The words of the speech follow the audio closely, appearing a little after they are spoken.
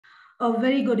A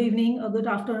very good evening, a good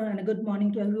afternoon, and a good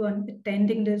morning to everyone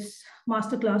attending this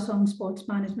masterclass on sports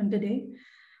management today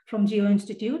from Geo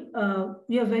Institute.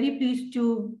 We are very pleased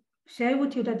to share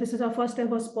with you that this is our first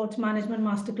ever sports management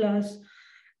masterclass,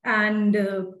 and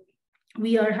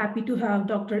we are happy to have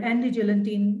Dr. Andy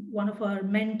Gelantine, one of our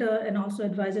mentor and also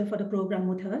advisor for the program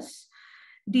with us.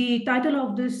 The title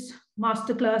of this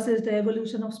masterclass is The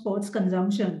Evolution of Sports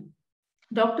Consumption.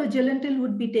 Dr. Gelantine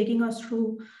would be taking us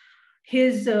through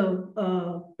his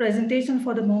presentation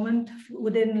for the moment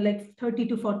within like 30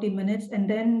 to 40 minutes, and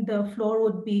then the floor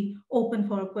would be open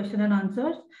for question and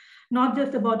answers, not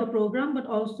just about the program, but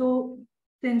also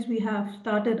since we have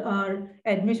started our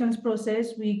admissions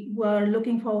process, we were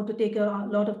looking forward to take a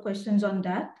lot of questions on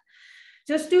that.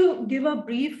 Just to give a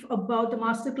brief about the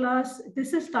masterclass,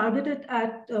 this is targeted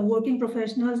at working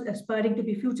professionals aspiring to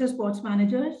be future sports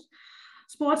managers.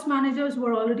 Sports managers who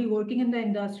are already working in the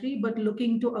industry, but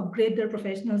looking to upgrade their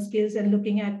professional skills and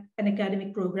looking at an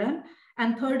academic program.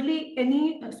 And thirdly,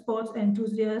 any sports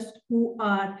enthusiasts who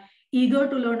are eager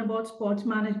to learn about sports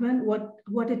management,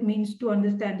 what it means to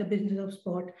understand the business of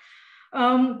sport.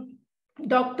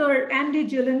 Dr. Andy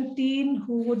Gelantine,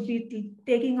 who would be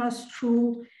taking us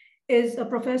through, is a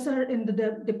professor in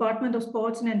the Department of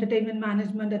Sports and Entertainment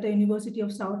Management at the University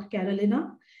of South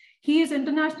Carolina. He is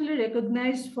internationally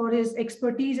recognized for his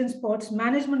expertise in sports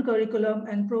management curriculum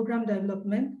and program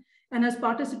development, and has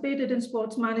participated in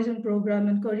sports management program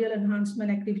and career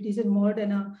enhancement activities in more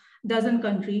than a dozen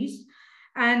countries.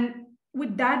 And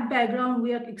with that background,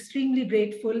 we are extremely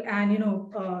grateful and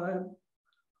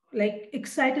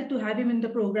excited to have him in the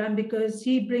program, because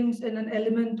he brings in an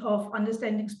element of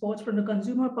understanding sports from the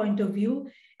consumer point of view,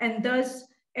 and thus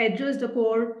address the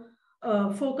core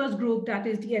focus group, that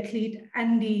is the athlete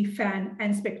and the fan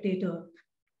and spectator.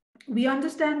 We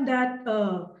understand that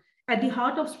at the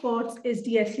heart of sports is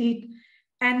the athlete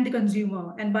and the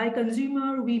consumer. And by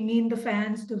consumer, we mean the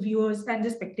fans, the viewers, and the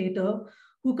spectator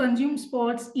who consume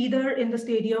sports either in the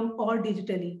stadium or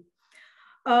digitally.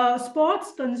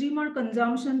 Sports consumer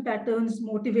consumption patterns,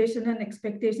 motivation, and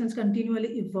expectations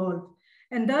continually evolve.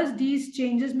 And thus these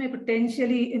changes may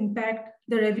potentially impact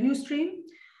the revenue stream,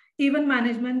 event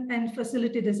management, and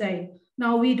facility design.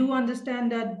 Now, we do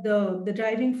understand that the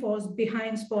driving force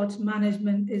behind sports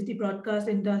management is the broadcast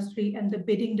industry and the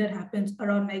bidding that happens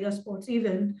around mega sports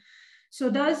event.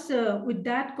 So thus, with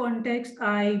that context,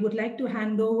 I would like to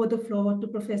hand over the floor to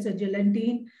Professor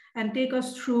Gelantine and take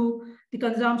us through the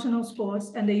consumption of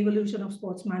sports and the evolution of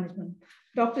sports management.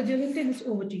 Dr. Gelantine, it's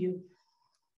over to you.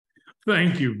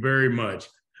 Thank you very much.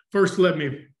 First, let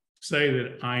me say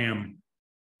that I am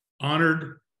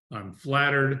honored, I'm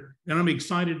flattered, and I'm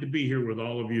excited to be here with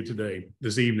all of you today,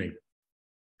 this evening.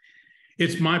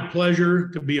 It's my pleasure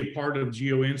to be a part of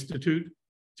Geo Institute,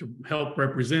 to help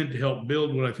represent, to help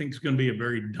build what I think is going to be a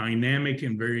very dynamic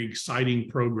and very exciting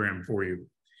program for you.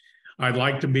 I'd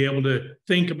like to be able to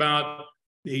think about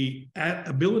the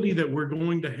ability that we're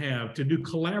going to have to do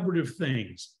collaborative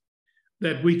things,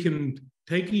 that we can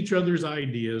take each other's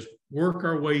ideas, work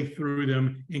our way through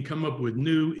them, and come up with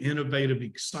new, innovative,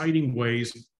 exciting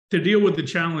ways to deal with the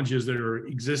challenges that are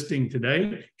existing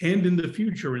today and in the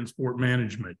future in sport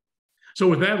management. So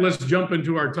with that, let's jump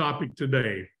into our topic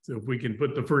today. So if we can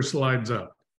put the first slides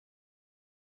up.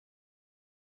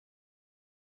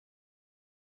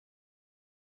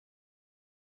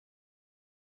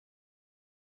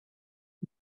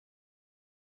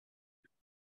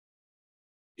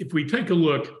 If we take a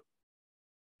look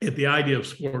at the idea of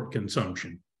sport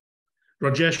consumption,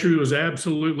 Rajeshri was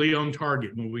absolutely on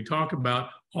target when we talk about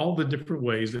all the different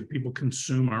ways that people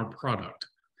consume our product.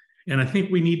 And I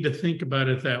think we need to think about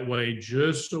it that way,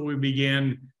 just so we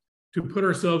begin to put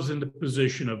ourselves in the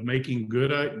position of making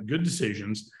good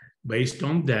decisions based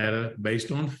on data,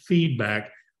 based on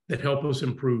feedback that help us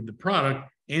improve the product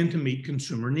and to meet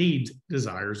consumer needs,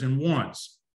 desires, and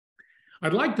wants.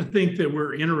 I'd like to think that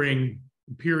we're entering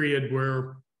a period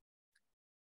where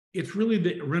it's really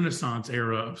the Renaissance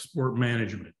era of sport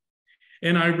management.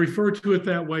 And I refer to it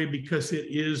that way because it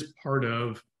is part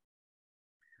of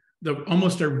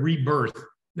almost a rebirth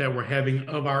that we're having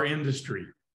of our industry.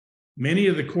 Many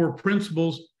of the core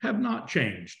principles have not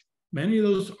changed. Many of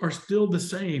those are still the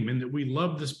same in that we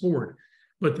love the sport.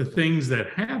 But the things that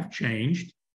have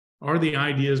changed are the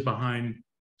ideas behind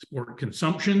sport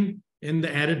consumption and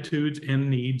the attitudes and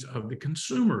needs of the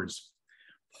consumers.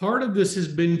 Part of this has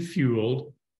been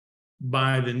fueled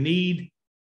by the need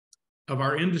of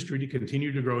our industry to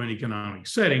continue to grow in economic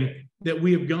setting, that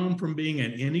we have gone from being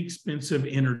an inexpensive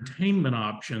entertainment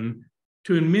option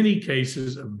to, in many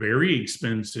cases, a very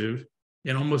expensive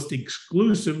and almost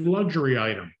exclusive luxury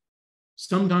item.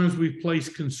 Sometimes we've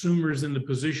placed consumers in the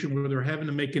position where they're having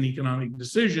to make an economic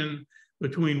decision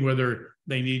between whether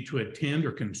they need to attend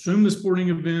or consume the sporting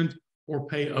event or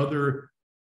pay other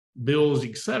bills,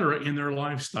 et cetera, in their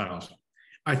lifestyles.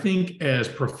 I think as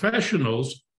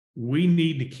professionals, we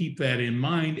need to keep that in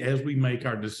mind as we make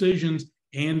our decisions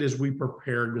and as we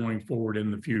prepare going forward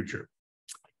in the future.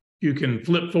 You can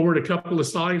flip forward a couple of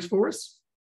slides for us.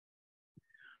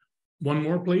 One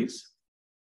more, please.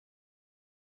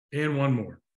 And one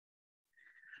more.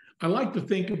 I like to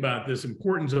think about this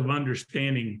importance of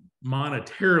understanding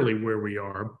monetarily where we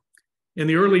are. In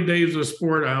the early days of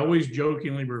sport, I always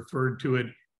jokingly referred to it,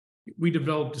 we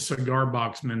developed a cigar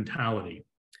box mentality.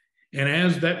 And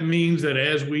as that means that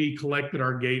as we collected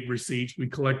our gate receipts, we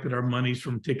collected our monies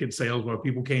from ticket sales while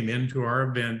people came into our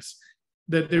events,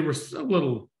 that there were so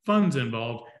little funds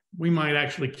involved, we might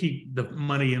actually keep the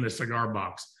money in a cigar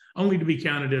box, only to be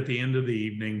counted at the end of the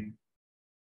evening,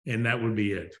 and that would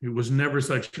be it. It was never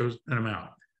such an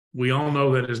amount. We all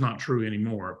know that is not true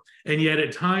anymore. And yet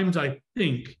at times, I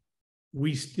think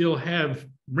we still have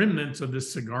remnants of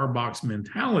this cigar box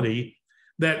mentality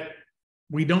that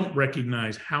we don't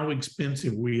recognize how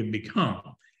expensive we have become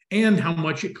and how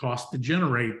much it costs to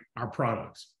generate our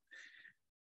products.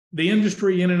 The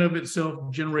industry in and of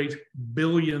itself generates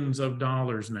billions of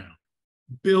dollars now,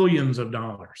 billions of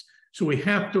dollars. So we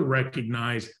have to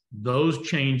recognize those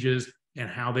changes and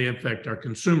how they affect our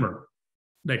consumer.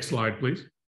 Next slide, please.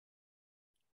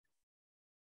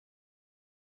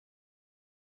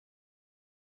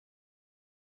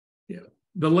 Yeah.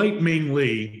 The late Ming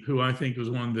Lee, who I think was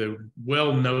one of the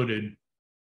well-noted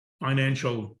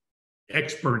financial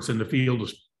experts in the field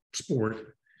of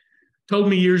sport, told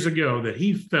me years ago that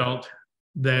he felt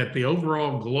that the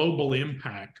overall global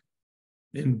impact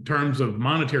in terms of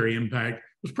monetary impact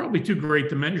was probably too great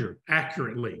to measure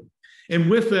accurately. And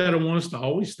with that, I want us to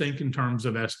always think in terms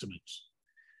of estimates.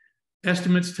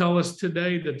 Estimates tell us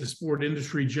today that the sport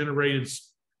industry generated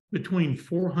between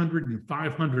 $400 and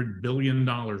 $500 billion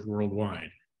worldwide.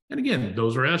 And again,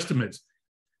 those are estimates.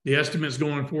 The estimates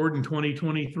going forward in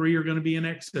 2023 are going to be in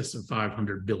excess of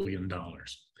 $500 billion.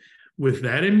 With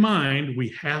that in mind,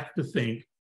 we have to think,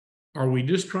 are we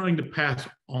just trying to pass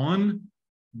on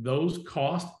those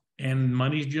costs and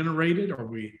monies generated?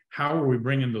 How are we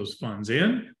bringing those funds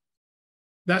in?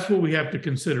 That's what we have to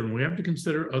consider, and we have to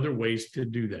consider other ways to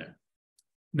do that.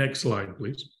 Next slide,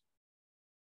 please.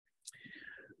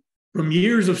 From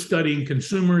years of studying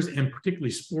consumers and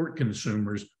particularly sport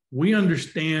consumers, we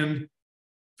understand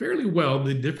fairly well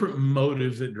the different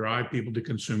motives that drive people to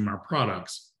consume our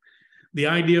products. The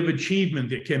idea of achievement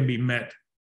that can be met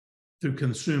through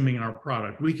consuming our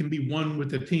product. We can be one with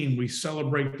the team. We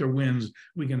celebrate their wins.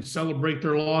 We can celebrate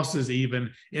their losses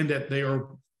even, in that they are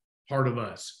part of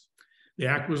us. The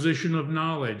acquisition of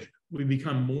knowledge. We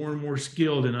become more and more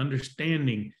skilled in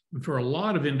understanding. And for a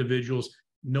lot of individuals,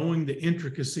 knowing the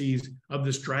intricacies of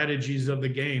the strategies of the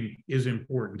game is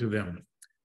important to them.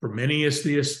 For many, it's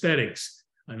the aesthetics.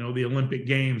 I know the Olympic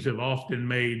Games have often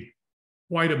made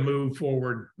quite a move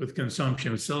forward with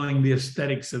consumption, selling the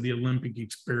aesthetics of the Olympic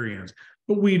experience.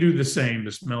 But we do the same,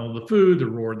 the smell of the food, the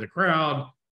roar of the crowd.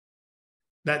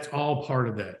 That's all part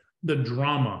of that. The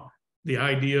drama, the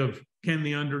idea of, can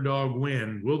the underdog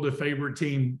win? Will the favorite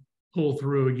team pull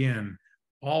through again?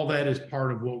 All that is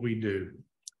part of what we do.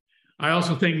 I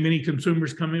also think many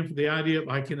consumers come in for the idea of,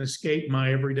 I can escape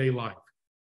my everyday life.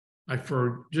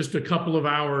 For just a couple of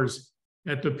hours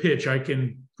at the pitch, I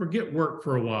can forget work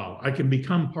for a while. I can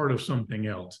become part of something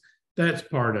else. That's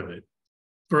part of it.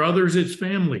 For others, it's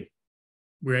family.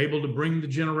 We're able to bring the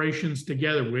generations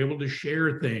together. We're able to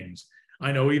share things.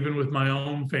 I know even with my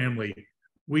own family,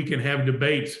 we can have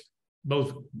debates,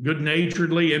 both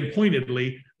good-naturedly and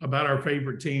pointedly, about our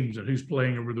favorite teams and who's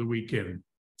playing over the weekend.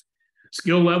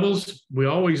 Skill levels, we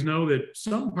always know that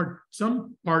some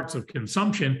parts of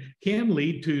consumption can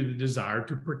lead to the desire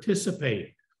to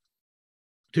participate,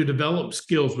 to develop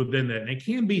skills within that. And it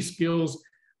can be skills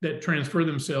that transfer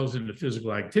themselves into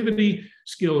physical activity,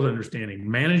 skills understanding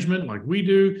management like we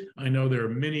do. I know there are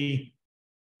many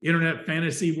internet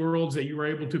fantasy worlds that you are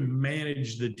able to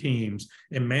manage the teams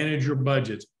and manage your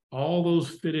budgets. All those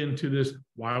fit into this,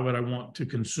 why would I want to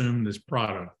consume this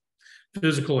product?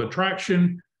 Physical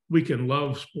attraction, we can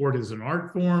love sport as an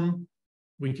art form.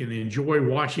 We can enjoy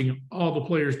watching all the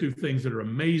players do things that are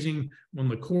amazing on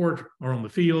the court or on the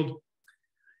field.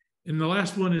 And the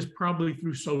last one is probably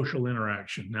through social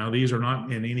interaction. Now, these are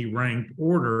not in any ranked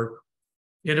order.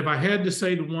 And if I had to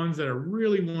say the ones that I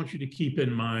really want you to keep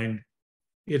in mind,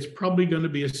 it's probably going to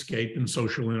be escape and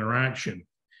social interaction.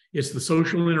 It's the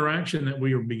social interaction that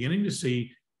we are beginning to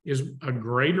see is a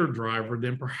greater driver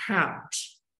than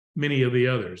perhaps many of the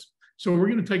others. So we're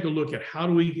going to take a look at how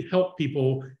do we help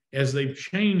people as they've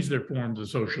changed their forms of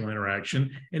social interaction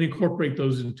and incorporate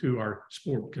those into our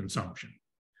sport consumption.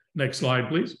 Next slide,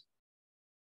 please.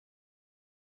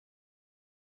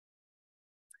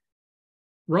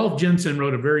 Rolf Jensen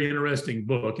wrote a very interesting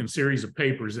book and series of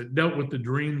papers that dealt with the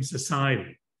Dream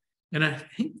Society. And I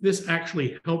think this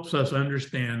actually helps us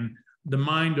understand the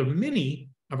mind of many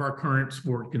of our current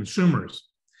sport consumers.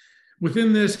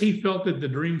 Within this, he felt that the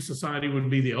Dream Society would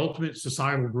be the ultimate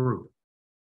societal group,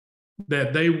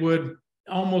 that they would,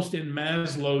 almost in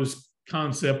Maslow's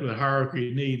concept of the hierarchy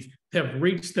of needs, have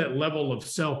reached that level of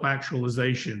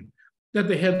self-actualization, that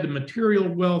they had the material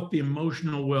wealth, the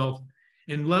emotional wealth,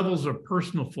 and levels of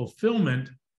personal fulfillment,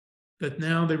 that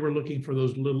now they were looking for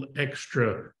those little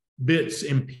extra bits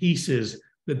and pieces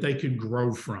that they could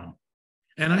grow from.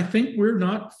 And I think we're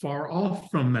not far off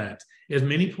from that, as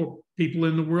many people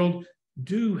in the world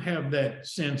do have that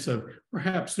sense of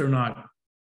perhaps they're not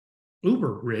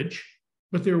uber rich,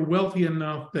 but they're wealthy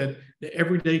enough that the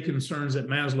everyday concerns that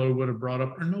Maslow would have brought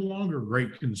up are no longer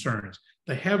great concerns.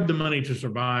 They have the money to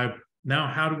survive. Now,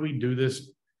 how do we do this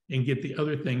and get the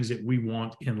other things that we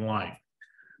want in life?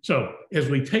 So as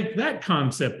we take that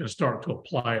concept and start to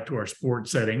apply it to our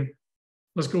sports setting,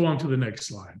 let's go on to the next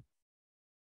slide.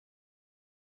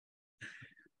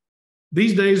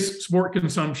 These days, sport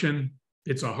consumption,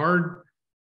 it's a hard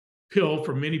pill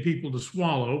for many people to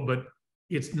swallow, but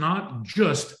it's not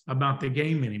just about the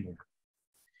game anymore.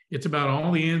 It's about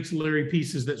all the ancillary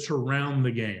pieces that surround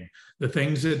the game, the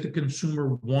things that the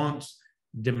consumer wants,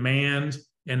 demands,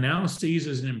 and now sees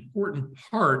as an important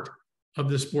part of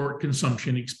the sport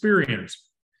consumption experience.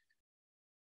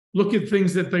 Look at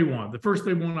things that they want. The first,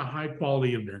 they want a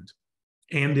high-quality event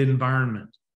and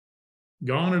environment.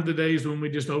 Gone are the days when we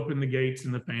just open the gates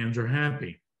and the fans are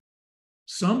happy.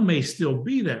 Some may still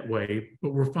be that way,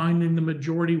 but we're finding the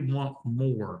majority want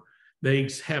more. They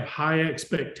have high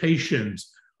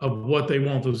expectations of what they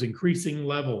want, those increasing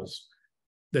levels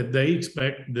that they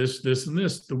expect this, and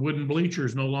this. The wooden bleacher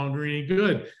is no longer any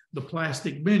good. The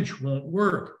plastic bench won't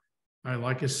work. I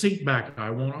like a seat back. I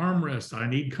want armrests. I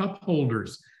need cup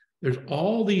holders. There's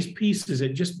all these pieces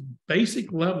at just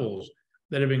basic levels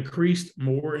that have increased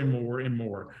more and more and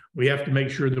more. We have to make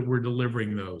sure that we're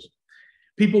delivering those.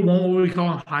 People want what we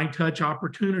call high-touch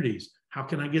opportunities. How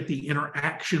can I get the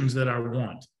interactions that I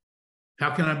want?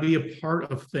 How can I be a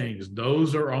part of things?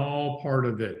 Those are all part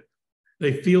of it.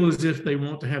 They feel as if they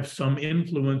want to have some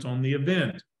influence on the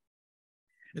event.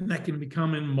 And that can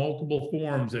become in multiple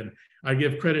forms. And I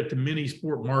give credit to many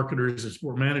sport marketers and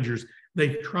sport managers.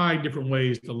 They've tried different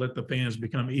ways to let the fans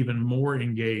become even more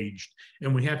engaged.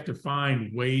 And we have to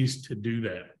find ways to do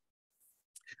that.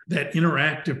 That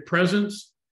interactive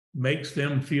presence makes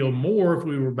them feel more, if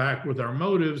we were back with our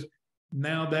motives,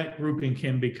 now that grouping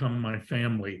can become my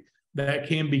family. That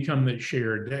can become that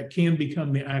shared. That can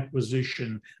become the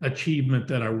acquisition achievement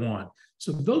that I want.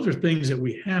 So those are things that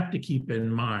we have to keep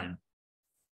in mind.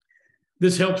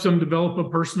 This helps them develop a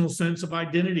personal sense of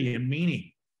identity and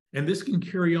meaning. And this can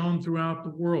carry on throughout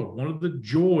the world. One of the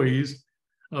joys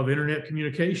of internet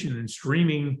communication and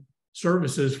streaming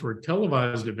services for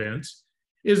televised events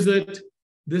is that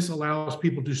this allows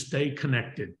people to stay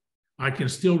connected. I can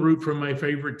still root for my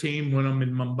favorite team when I'm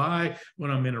in Mumbai,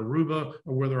 when I'm in Aruba,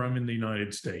 or whether I'm in the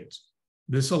United States.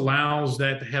 This allows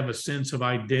that to have a sense of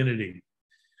identity.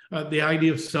 The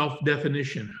idea of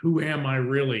self-definition. Who am I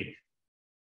really?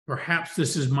 Perhaps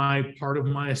this is my part of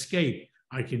my escape.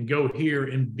 I can go here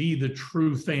and be the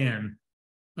true fan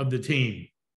of the team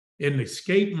and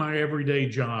escape my everyday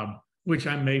job, which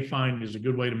I may find is a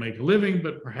good way to make a living,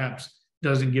 but perhaps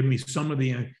doesn't give me some of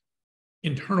the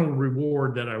internal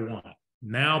reward that I want.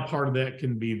 Now part of that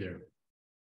can be there.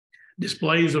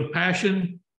 Displays of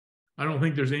passion. I don't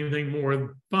think there's anything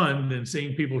more fun than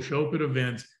seeing people show up at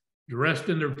events dressed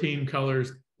in their team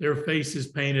colors, their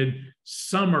faces painted.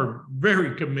 Some are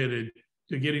very committed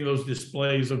to getting those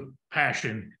displays of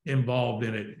passion involved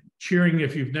in it. Cheering,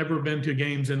 if you've never been to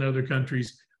games in other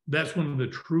countries, that's one of the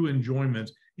true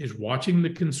enjoyments, is watching the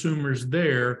consumers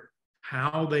there,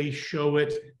 how they show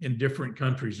it in different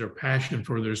countries, their passion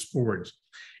for their sports.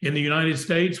 In the United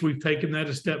States, we've taken that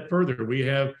a step further. We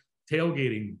have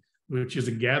tailgating, which is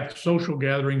social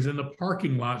gatherings in the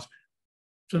parking lots,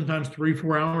 sometimes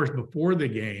 3-4 hours before the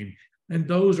game. And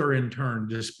those are in turn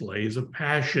displays of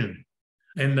passion.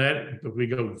 And that, if we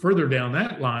go further down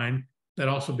that line, that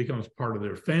also becomes part of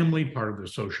their family, part of their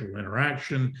social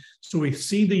interaction. So we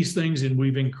see these things and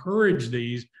we've encouraged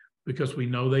these because we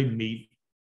know they meet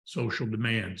social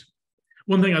demands.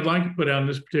 One thing I'd like to put out in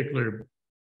this particular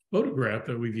photograph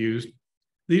that we've used,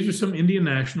 these are some Indian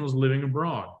nationals living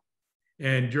abroad.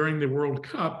 And during the World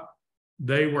Cup,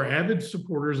 they were avid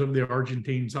supporters of the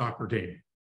Argentine soccer team.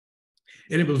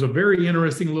 And it was a very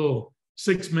interesting little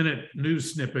 6-minute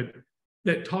news snippet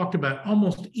that talked about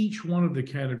almost each one of the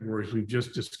categories we've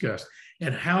just discussed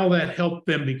and how that helped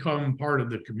them become part of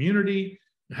the community,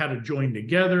 how to join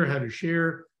together, how to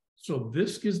share. So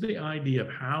this gives the idea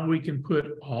of how we can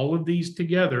put all of these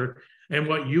together and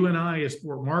what you and I as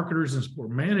sport marketers and sport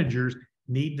managers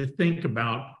need to think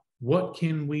about. What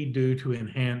can we do to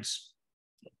enhance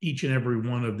each and every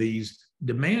one of these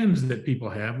demands that people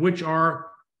have, which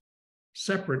are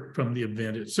separate from the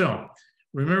event itself?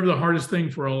 Remember, the hardest thing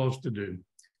for all of us to do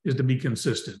is to be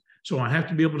consistent. So I have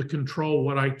to be able to control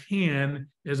what I can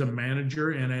as a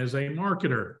manager and as a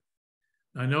marketer.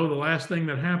 I know the last thing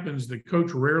that happens, the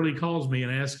coach rarely calls me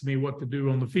and asks me what to do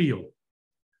on the field,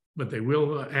 but they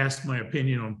will ask my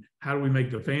opinion on how do we make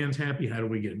the fans happy? How do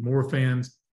we get more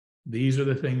fans? These are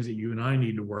the things that you and I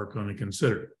need to work on and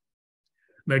consider.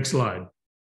 Next slide.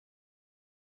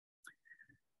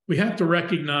 We have to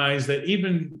recognize that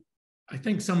even, I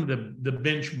think some of the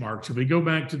benchmarks, if we go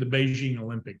back to the Beijing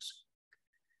Olympics,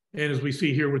 and as we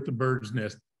see here with the bird's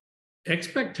nest,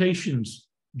 expectations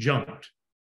jumped.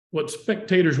 What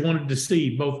spectators wanted to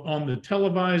see, both on the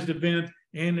televised event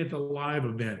and at the live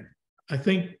event, I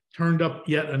think turned up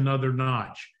yet another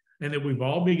notch. And that we've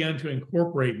all begun to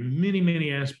incorporate many,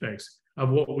 many aspects of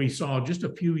what we saw just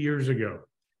a few years ago.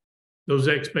 Those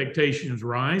expectations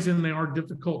rise, and they are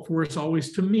difficult for us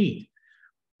always to meet.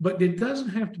 But it doesn't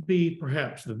have to be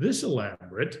perhaps this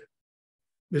elaborate,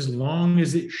 as long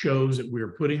as it shows that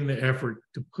we're putting the effort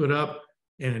to put up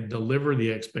and deliver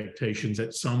the expectations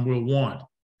that some will want.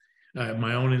 At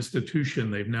my own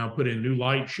institution, they've now put in new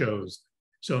light shows.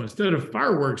 So instead of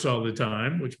fireworks all the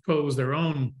time, which pose their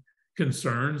own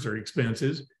concerns or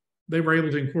expenses, they were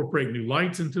able to incorporate new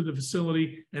lights into the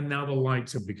facility, and now the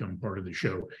lights have become part of the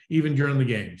show, even during the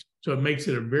games. So it makes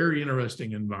it a very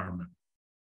interesting environment.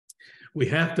 We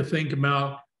have to think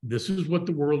about, this is what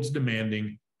the world's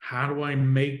demanding. How do I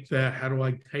make that? How do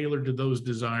I tailor to those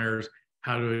desires?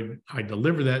 How do I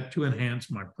deliver that to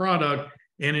enhance my product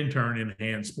and in turn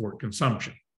enhance sport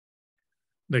consumption?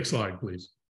 Next slide, please.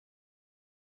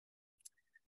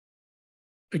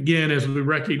 Again, as we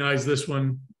recognize this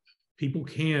one, people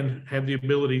can have the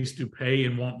abilities to pay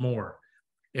and want more.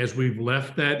 As we've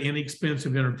left that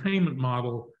inexpensive entertainment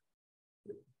model,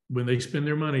 when they spend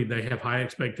their money, they have high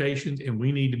expectations, and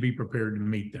we need to be prepared to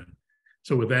meet them.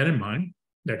 So with that in mind,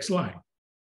 next slide.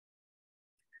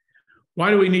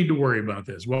 Why do we need to worry about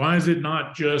this? Why is it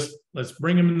not just, let's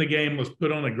bring them in the game, let's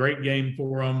put on a great game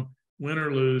for them, win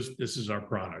or lose, this is our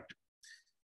product?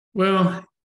 Well,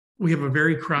 we have a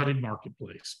very crowded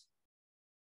marketplace.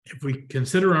 If we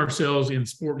consider ourselves in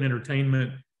sport and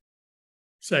entertainment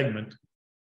segment,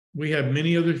 we have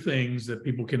many other things that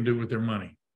people can do with their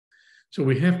money. So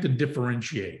we have to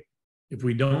differentiate. If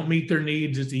we don't meet their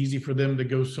needs, it's easy for them to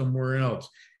go somewhere else.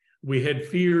 We had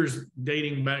fears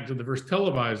dating back to the first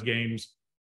televised games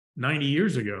 90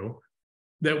 years ago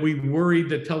that we worried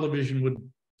that television would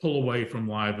pull away from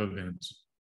live events.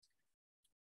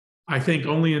 I think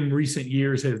only in recent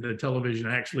years has the television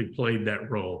actually played that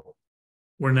role,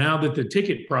 where now that the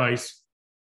ticket price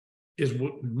is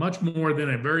much more than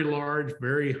a very large,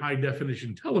 very high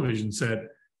definition television set,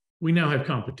 we now have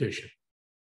competition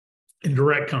and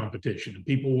direct competition, and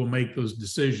people will make those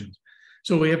decisions.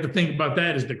 So we have to think about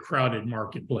that as the crowded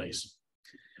marketplace.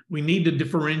 We need to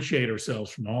differentiate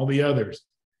ourselves from all the others.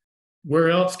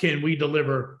 Where else can we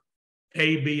deliver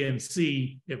A, B, and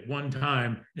C at one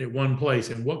time, at one place?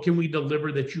 And what can we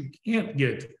deliver that you can't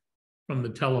get from the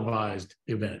televised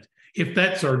event? If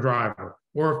that's our driver,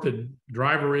 or if the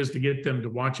driver is to get them to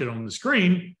watch it on the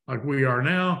screen, like we are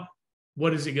now,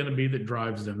 what is it going to be that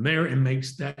drives them there and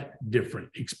makes that different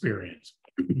experience?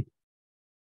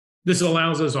 This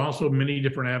allows us also many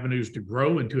different avenues to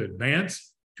grow and to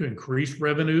advance, to increase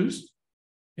revenues.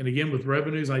 And again, with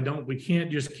revenues, we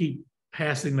can't just keep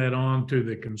passing that on to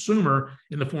the consumer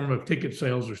in the form of ticket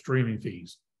sales or streaming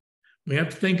fees. We have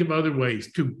to think of other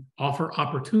ways to offer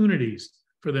opportunities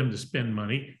for them to spend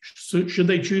money, should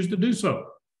they choose to do so.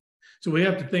 So we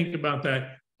have to think about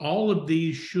that. All of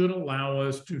these should allow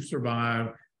us to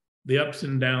survive the ups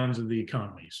and downs of the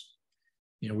economies.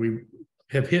 We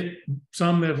have hit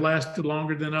some that have lasted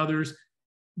longer than others,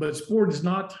 but sport is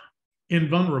not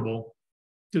invulnerable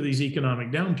to these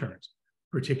economic downturns,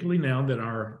 particularly now that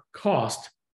our cost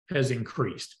has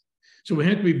increased. So we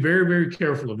have to be very, very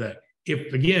careful of that.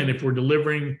 If we're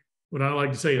delivering what I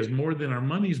like to say is more than our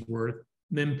money's worth,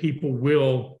 then people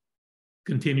will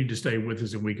continue to stay with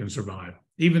us and we can survive.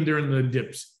 even during the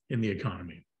dips in the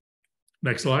economy.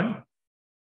 Next slide.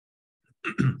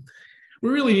 We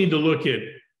really need to look at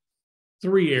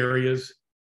three areas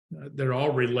that are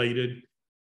all related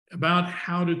about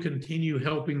how to continue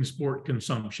helping sport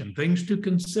consumption, things to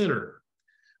consider.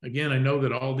 Again, I know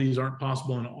that all these aren't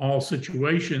possible in all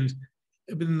situations,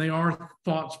 but they are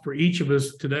thoughts for each of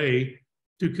us today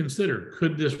to consider.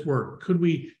 Could this work? Could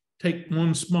we take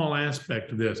one small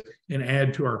aspect of this and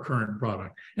add to our current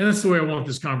product? And that's the way I want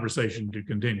this conversation to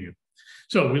continue.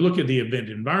 So we look at the event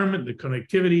environment, the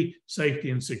connectivity,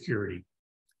 safety, and security.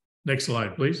 Next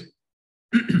slide, please.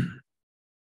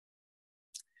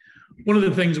 One of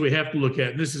the things we have to look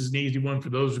at, and this is an easy one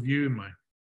for those of you and my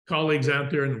colleagues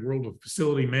out there in the world of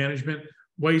facility management,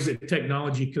 ways that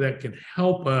technology that can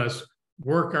help us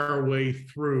work our way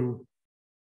through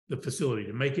the facility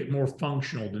to make it more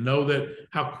functional, to know that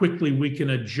how quickly we can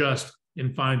adjust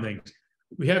and find things.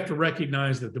 We have to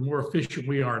recognize that the more efficient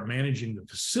we are at managing the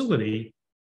facility,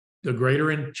 the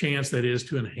greater chance that is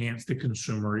to enhance the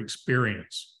consumer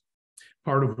experience.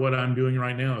 Part of what I'm doing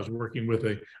right now is working with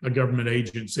a government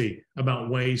agency about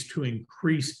ways to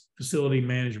increase facility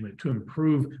management, to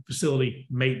improve facility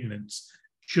maintenance,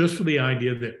 just for the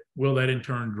idea that will that in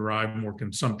turn drive more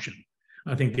consumption?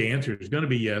 I think the answer is going to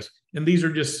be yes. And these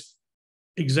are just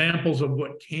examples of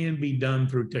what can be done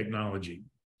through technology.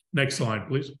 Next slide,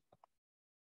 please.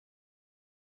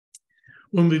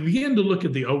 When we begin to look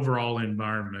at the overall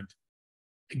environment,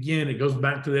 again, it goes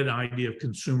back to that idea of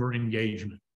consumer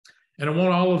engagement. And I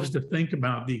want all of us to think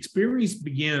about the experience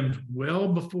begins well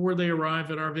before they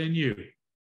arrive at our venue.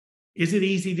 Is it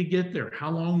easy to get there? How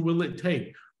long will it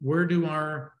take? Where do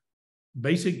our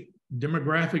basic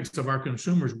demographics of our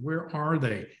consumers, where are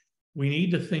they? We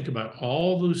need to think about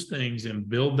all those things and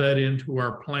build that into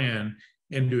our plan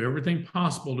and do everything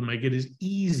possible to make it as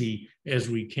easy as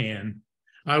we can.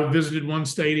 I visited one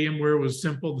stadium where it was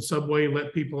simple. The subway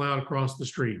let people out across the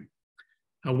street.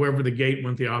 However, the gate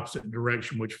went the opposite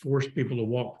direction, which forced people to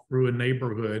walk through a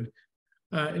neighborhood,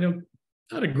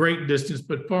 not a great distance,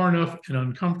 but far enough and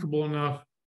uncomfortable enough.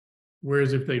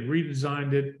 Whereas if they'd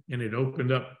redesigned it and it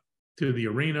opened up to the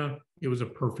arena, it was a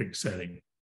perfect setting.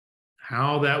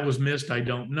 How that was missed, I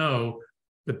don't know,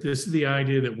 but this is the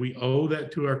idea that we owe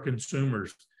that to our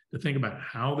consumers to think about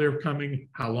how they're coming,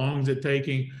 how long is it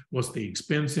taking, what's the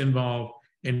expense involved,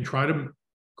 and try to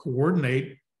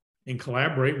coordinate and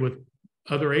collaborate with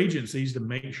other agencies to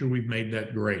make sure we've made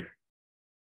that great.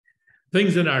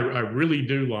 Things that I really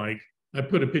do like, I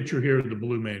put a picture here of the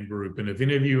Blue Man Group. And if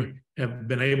any of you have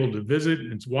been able to visit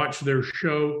and watch their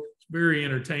show, it's very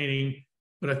entertaining.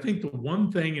 But I think the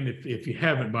one thing, and if you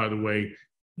haven't, by the way,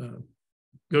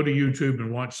 go to YouTube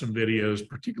and watch some videos,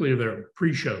 particularly their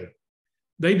pre-show.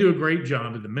 They do a great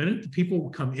job. At the minute the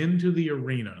people come into the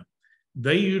arena,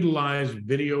 they utilize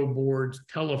video boards,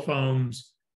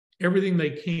 telephones, everything they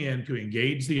can to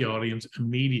engage the audience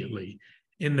immediately,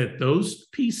 and that those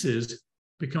pieces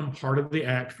become part of the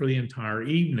act for the entire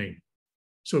evening.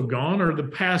 So gone are the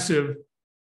passive,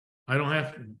 I don't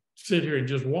have to sit here and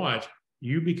just watch.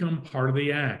 You become part of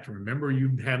the act. Remember,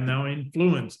 you have now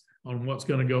influence on what's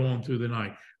going to go on through the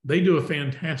night. They do a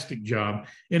fantastic job,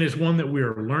 and it's one that we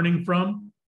are learning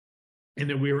from and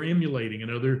that we are emulating in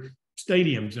other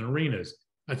stadiums and arenas.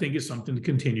 I think it's something to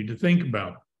continue to think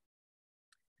about.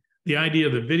 The idea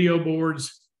of the video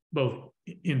boards, both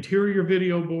interior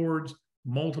video boards,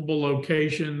 multiple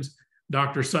locations.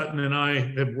 Dr. Sutton and I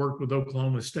have worked with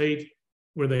Oklahoma State,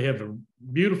 where they have a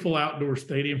beautiful outdoor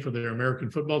stadium for their American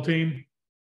football team.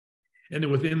 And then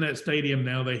within that stadium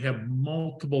now, they have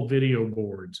multiple video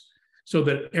boards so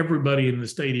that everybody in the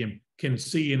stadium can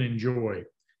see and enjoy.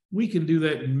 We can do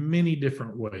that in many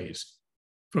different ways.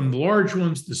 From the large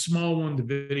ones, the small ones, the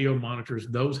video monitors,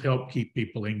 those help keep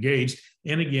people engaged.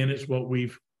 And again, it's what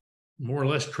we've more or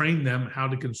less trained them how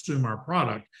to consume our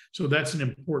product. So that's an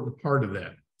important part of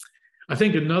that. I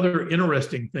think another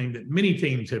interesting thing that many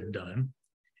teams have done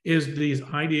is this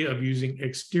idea of using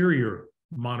exterior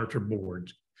monitor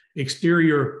boards,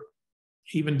 exterior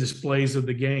even displays of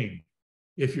the game.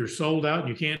 If you're sold out and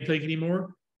you can't take any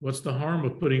more, what's the harm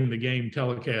of putting the game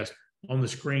telecast on the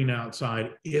screen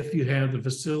outside if you have the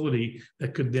facility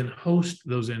that could then host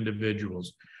those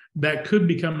individuals? That could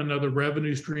become another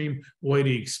revenue stream, way to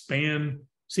expand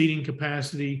seating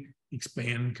capacity,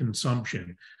 expand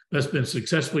consumption. That's been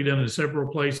successfully done in several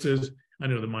places. I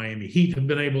know the Miami Heat have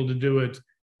been able to do it.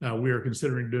 We are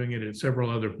considering doing it at several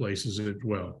other places as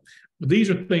well. But these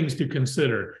are things to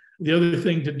consider. The other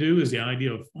thing to do is the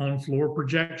idea of on-floor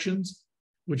projections,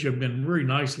 which have been very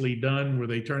nicely done, where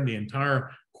they turn the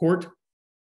entire court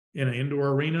in an indoor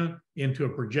arena into a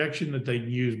projection that they can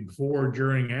use before,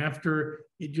 during, after,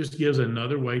 It just gives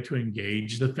another way to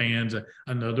engage the fans,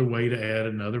 another way to add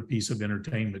another piece of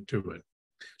entertainment to it.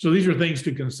 So these are things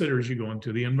to consider as you go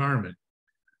into the environment.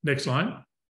 Next slide.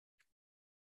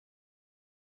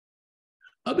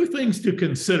 Other things to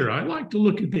consider. I like to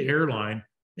look at the airline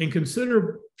and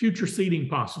consider future seating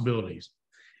possibilities.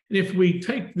 And if we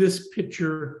take this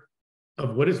picture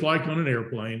of what it's like on an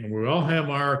airplane, and we all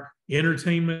have our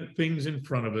entertainment things in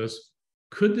front of us,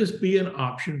 could this be an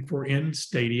option for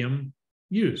in-stadium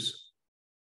use?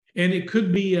 And it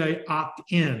could be an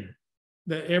opt-in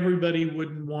that everybody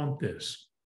wouldn't want this.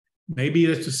 Maybe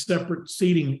it's a separate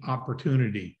seating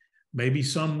opportunity. Maybe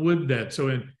some would that.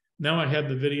 So now I have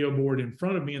the video board in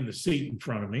front of me and the seat in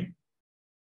front of me.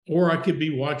 Or I could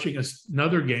be watching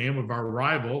another game of our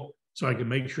rival so I can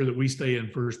make sure that we stay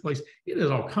in first place. It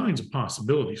has all kinds of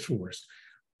possibilities for us.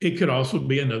 It could also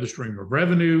be another stream of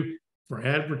revenue for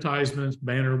advertisements,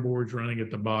 banner boards running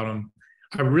at the bottom.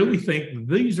 I really think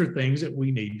these are things that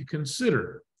we need to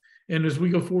consider. And as we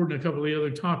go forward in a couple of the other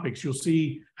topics, you'll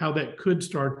see how that could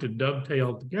start to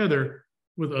dovetail together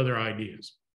with other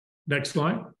ideas. Next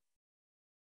slide.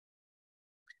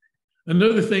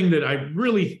 Another thing that I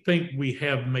really think we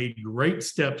have made great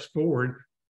steps forward,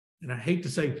 and I hate to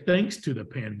say thanks to the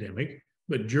pandemic,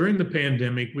 but during the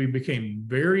pandemic, we became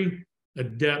very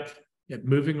adept at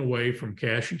moving away from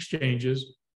cash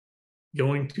exchanges,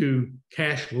 going to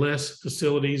cashless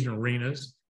facilities and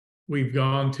arenas. We've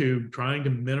gone to trying to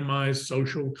minimize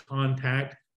social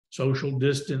contact, social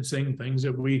distancing, things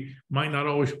that we might not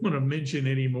always want to mention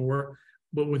anymore.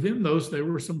 But within those, there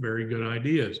were some very good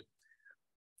ideas.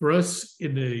 For us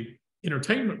in the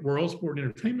entertainment world, sport and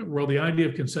entertainment world, the idea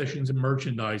of concessions and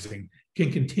merchandising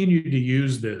can continue to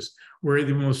use this, where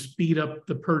they want to speed up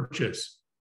the purchase.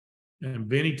 And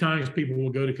many times people will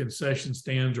go to concession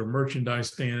stands or merchandise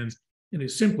stands, and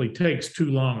it simply takes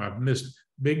too long. I've missed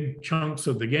big chunks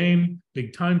of the game,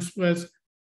 big time splits.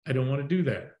 I don't want to do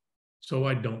that, so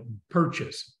I don't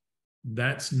purchase.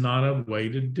 That's not a way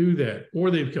to do that. Or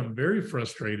they become very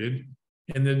frustrated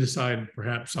and then decide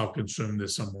perhaps I'll consume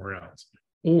this somewhere else,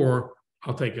 or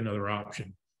I'll take another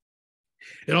option.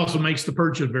 It also makes the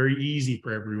purchase very easy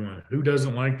for everyone. Who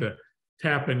doesn't like to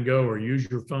tap and go or use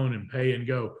your phone and pay and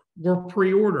go or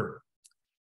pre-order?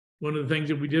 One of the things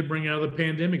that we did bring out of the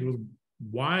pandemic was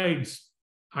wide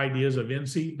ideas of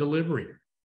in-seat delivery,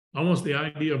 almost the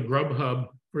idea of Grubhub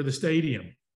for the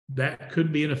stadium. That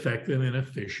could be an effective and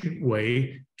efficient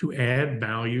way to add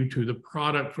value to the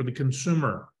product for the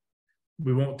consumer.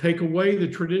 We won't take away the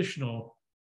traditional,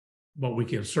 but we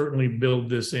can certainly build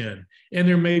this in. And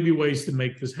there may be ways to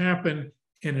make this happen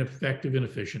in an effective and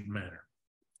efficient manner.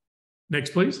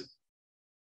 Next, please.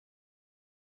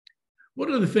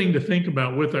 One other thing to think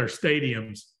about with our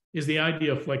stadiums is the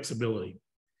idea of flexibility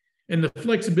and the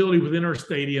flexibility within our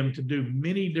stadium to do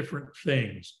many different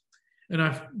things.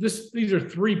 And these are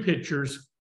three pictures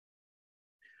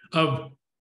of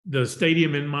the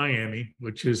stadium in Miami,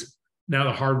 which is now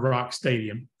the Hard Rock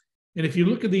Stadium. And if you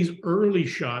look at these early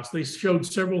shots, they showed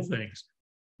several things.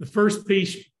 The first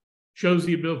piece shows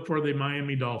the ability for the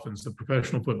Miami Dolphins, the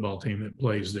professional football team that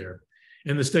plays there.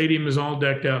 And the stadium is all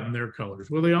decked out in their colors.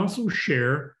 Well, they also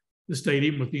share the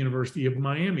stadium with the University of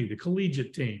Miami, the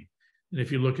collegiate team. And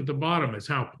if you look at the bottom, it's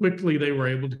how quickly they were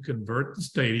able to convert the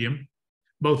stadium,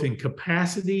 both in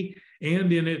capacity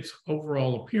and in its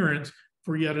overall appearance,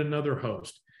 for yet another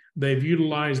host. They've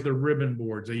utilized the ribbon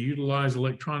boards. They utilize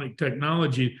electronic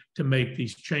technology to make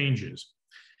these changes.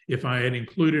 If I had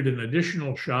included an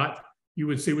additional shot, you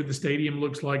would see what the stadium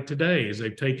looks like today, as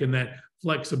they've taken that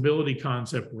flexibility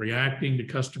concept, reacting to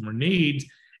customer needs,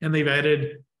 and they've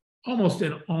added almost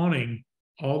an awning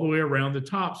all the way around the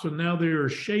top. So now they're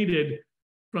shaded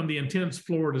from the intense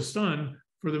Florida sun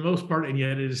for the most part, and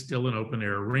yet it is still an open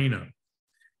air arena.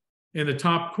 In the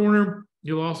top corner,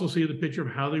 you'll also see the picture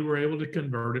of how they were able to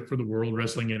convert it for the World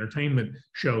Wrestling Entertainment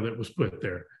show that was put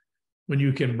there. When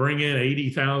you can bring in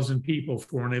 80,000 people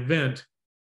for an event,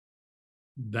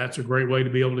 that's a great way to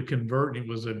be able to convert. It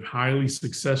was a highly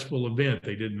successful event.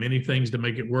 They did many things to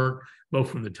make it work, both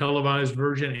from the televised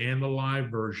version and the live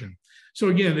version. So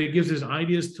again, it gives us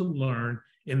ideas to learn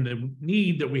and the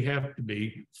need that we have to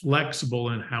be flexible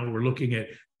in how we're looking at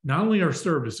not only our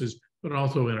services, but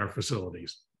also in our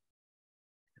facilities.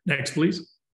 Next,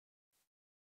 please.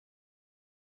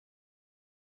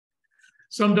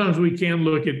 Sometimes we can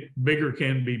look at bigger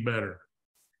can be better.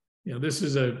 You know, this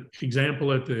is an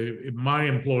example at my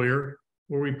employer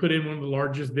where we put in one of the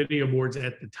largest video boards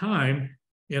at the time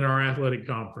in our athletic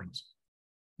conference.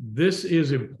 This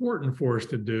is important for us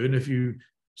to do. And if you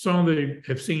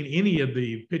have seen any of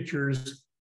the pictures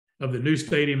of the new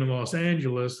stadium in Los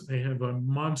Angeles, they have a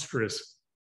monstrous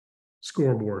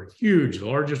scoreboard, huge, the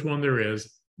largest one there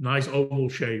is, nice oval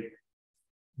shape.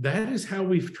 That is how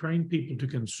we've trained people to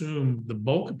consume, the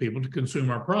bulk of people to consume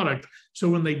our product. So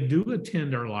when they do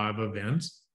attend our live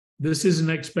events, this is an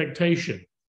expectation.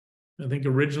 I think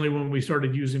originally when we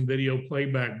started using video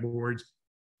playback boards,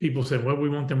 people said, well, we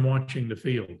want them watching the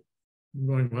field. I'm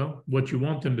going, well, what you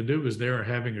want them to do is they're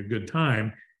having a good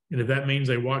time. And if that means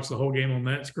they watch the whole game on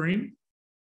that screen,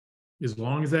 as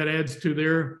long as that adds to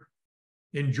their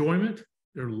enjoyment,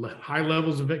 their high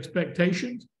levels of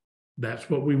expectations, that's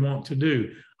what we want to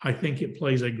do. I think it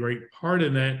plays a great part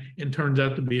in that and turns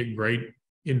out to be a great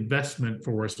investment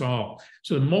for us all.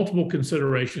 So multiple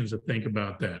considerations to think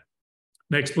about that.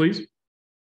 Next, please.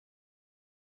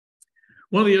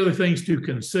 One of the other things to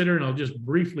consider, and I'll just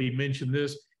briefly mention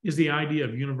this, is the idea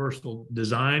of universal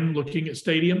design, looking at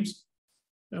stadiums.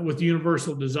 With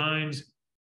universal designs,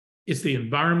 it's the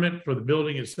environment for the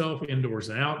building itself, indoors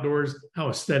and outdoors. How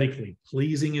aesthetically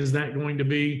pleasing is that going to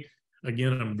be?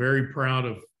 Again, I'm very proud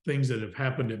of things that have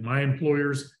happened at my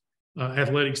employers'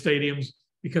 athletic stadiums,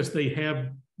 because they have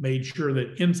made sure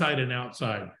that inside and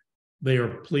outside, they are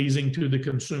pleasing to the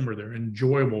consumer. They're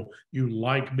enjoyable. You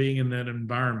like being in that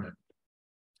environment.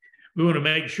 We want to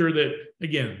make sure that,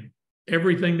 again,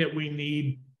 everything that we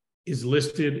need is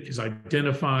listed, is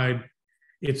identified.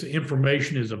 Its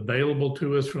information is available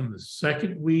to us from the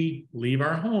second we leave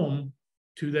our home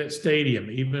to that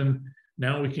stadium. Even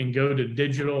now we can go to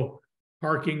digital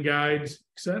parking guides,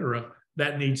 et cetera.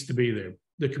 That needs to be there.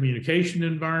 The communication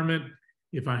environment,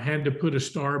 if I had to put a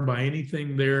star by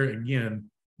anything there, again,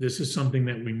 this is something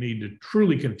that we need to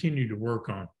truly continue to work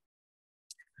on.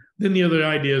 Then the other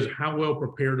idea is, how well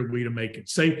prepared are we to make it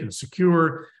safe and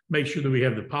secure, make sure that we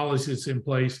have the policies in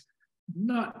place,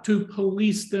 not to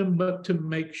police them, but to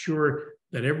make sure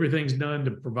that everything's done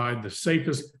to provide the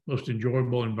safest, most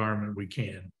enjoyable environment we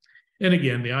can. And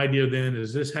again, the idea then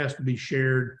is this has to be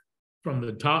shared from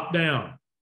the top down.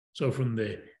 So from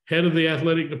the head of the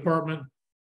athletic department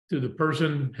to the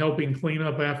person helping clean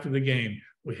up after the game,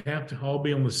 we have to all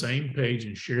be on the same page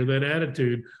and share that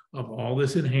attitude of all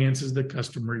this enhances the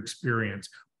customer experience.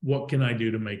 What can I do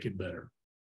to make it better?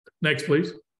 Next,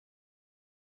 please.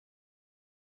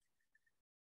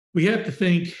 We have to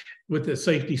think with the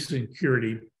safety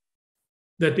security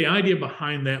that the idea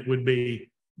behind that would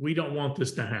be, we don't want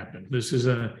this to happen. This is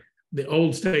the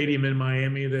old stadium in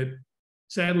Miami that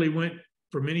sadly went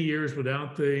for many years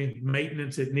without the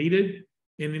maintenance it needed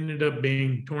and ended up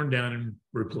being torn down and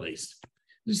replaced.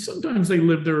 Sometimes they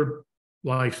live their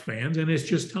lifespans and it's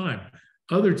just time.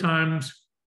 Other times,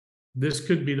 this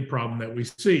could be the problem that we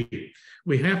see.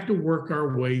 We have to work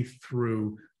our way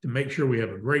through to make sure we have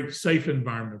a great, safe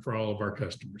environment for all of our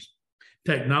customers.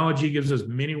 Technology gives us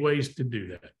many ways to do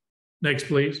that. Next,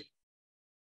 please.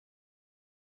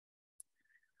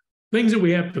 Things that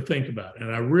we have to think about,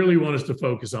 and I really want us to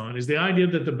focus on, is the idea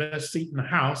that the best seat in the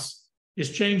house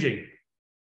is changing.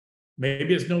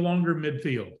 Maybe it's no longer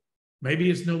midfield. Maybe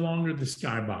it's no longer the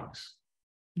skybox.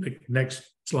 Next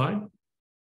slide.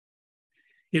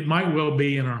 It might well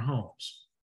be in our homes.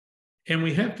 And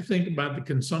we have to think about the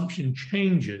consumption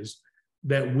changes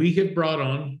that we have brought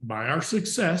on by our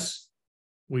success.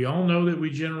 We all know that we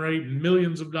generate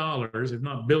millions of dollars, if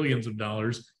not billions of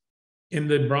dollars, in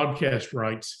the broadcast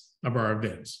rights of our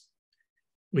events.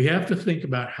 We have to think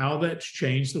about how that's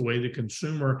changed the way the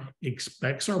consumer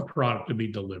expects our product to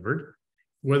be delivered,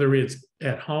 whether it's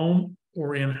at home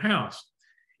or in-house.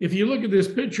 If you look at this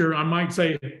picture, I might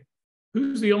say,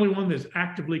 who's the only one that's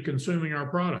actively consuming our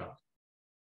product?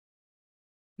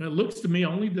 And it looks to me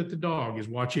only that the dog is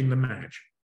watching the match.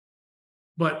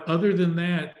 But other than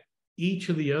that, each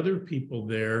of the other people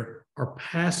there are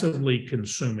passively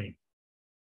consuming.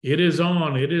 It is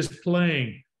on, it is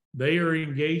playing. They are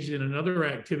engaged in another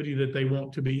activity that they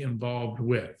want to be involved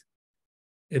with.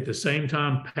 At the same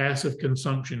time, passive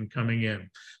consumption coming in.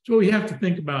 So we have to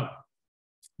think about,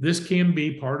 this can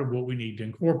be part of what we need to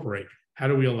incorporate. How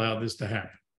do we allow this to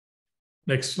happen?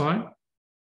 Next slide.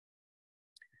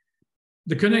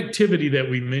 The connectivity that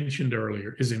we mentioned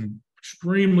earlier is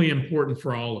extremely important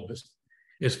for all of us.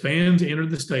 As fans enter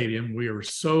the stadium, we are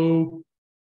so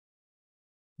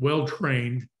well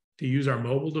trained to use our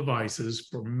mobile devices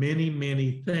for many,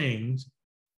 many things.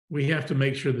 We have to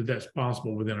make sure that that's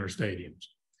possible within our stadiums.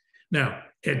 Now,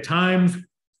 at times,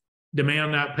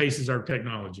 demand outpaces our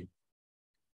technology.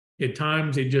 At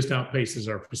times, it just outpaces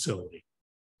our facility.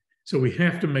 So we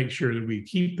have to make sure that we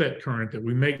keep that current, that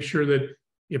we make sure that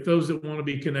if those that want to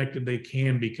be connected, they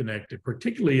can be connected,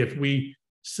 particularly if we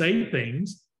say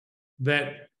things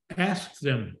that ask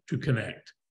them to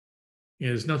connect.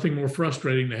 There's nothing more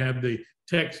frustrating to have the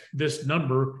text this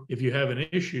number if you have an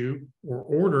issue or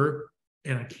order,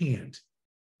 and I can't.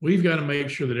 We've got to make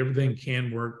sure that everything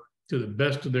can work to the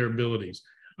best of their abilities.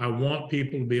 I want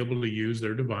people to be able to use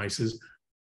their devices,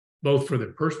 both for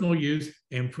their personal use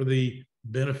and for the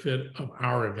benefit of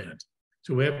our event.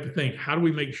 So we have to think, how do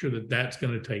we make sure that that's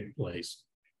going to take place?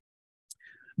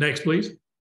 Next, please.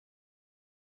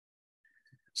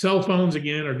 Cell phones,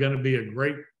 again, are going to be a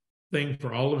great thing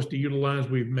for all of us to utilize.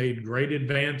 We've made great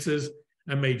advances.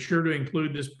 I made sure to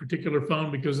include this particular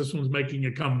phone because this one's making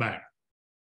a comeback.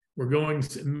 We're going,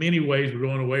 in many ways, we're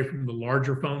going away from the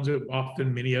larger phones that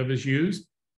often many of us use.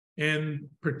 And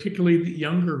particularly the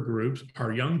younger groups,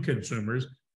 our young consumers,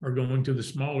 are going to the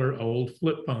smaller old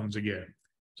flip phones again.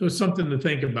 So it's something to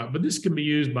think about. But this can be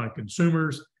used by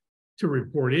consumers to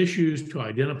report issues, to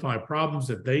identify problems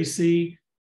that they see.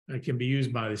 It can be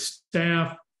used by the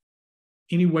staff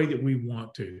any way that we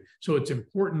want to. So it's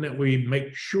important that we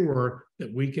make sure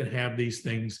that we can have these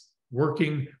things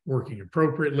working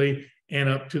appropriately and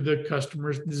up to the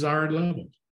customer's desired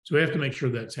levels. So we have to make sure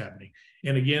that's happening.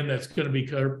 And again, that's going to be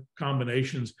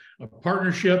combinations of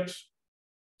partnerships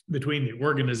between the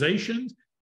organizations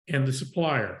and the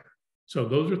supplier. So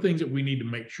those are things that we need to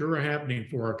make sure are happening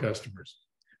for our customers.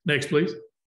 Next, please.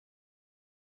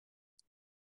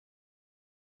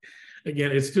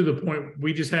 Again, it's to the point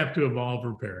we just have to evolve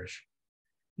or perish.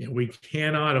 You know, we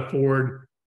cannot afford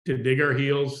to dig our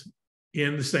heels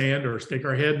in the sand or stick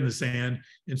our head in the sand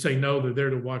and say, no, they're there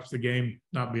to watch the game,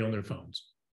 not be on their phones.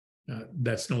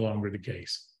 That's no longer the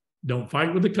case. Don't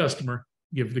fight with the customer.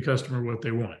 Give the customer what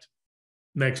they want.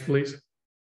 Next, please.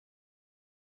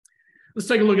 Let's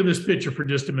take a look at this picture for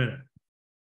just a minute.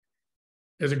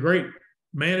 As a great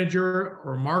manager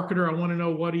or marketer, I want to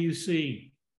know, what do you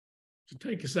see? So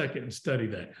take a second and study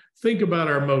that. Think about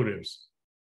our motives.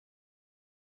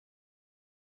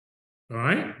 All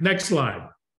right, next slide.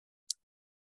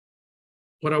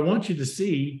 What I want you to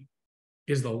see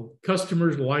is the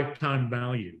customer's lifetime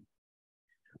value.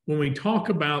 When we talk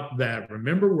about that,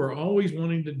 remember, we're always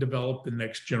wanting to develop the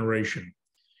next generation.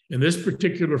 In this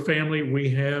particular family,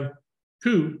 we have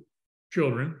 2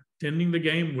 children attending the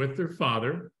game with their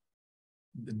father.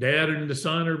 The dad and the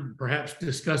son are perhaps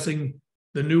discussing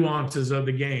the nuances of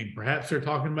the game. Perhaps they're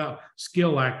talking about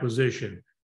skill acquisition.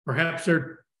 Perhaps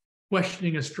they're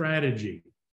questioning a strategy,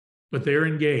 but they're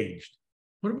engaged.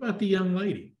 What about the young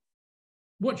lady?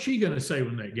 What's she going to say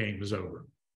when that game is over?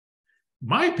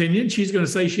 My opinion, she's going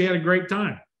to say she had a great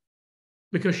time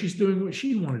because she's doing what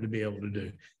she wanted to be able to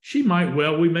do. She might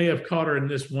well, we may have caught her in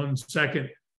this 1 second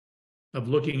of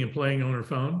looking and playing on her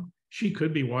phone. She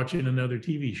could be watching another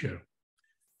TV show.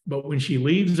 But when she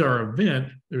leaves our event,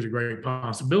 there's a great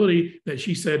possibility that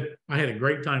she said, I had a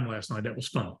great time last night. That was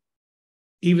fun.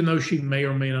 Even though she may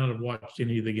or may not have watched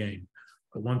any of the game.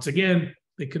 But once again,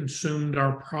 they consumed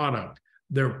our product.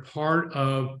 They're part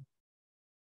of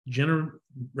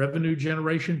revenue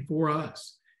generation for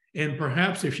us. And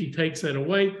perhaps if she takes that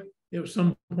away, at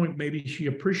some point, maybe she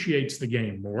appreciates the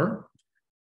game more.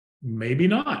 Maybe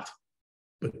not.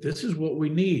 But this is what we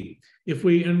need. If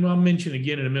we, and I'll mention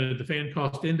again in a minute, the fan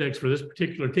cost index for this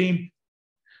particular team,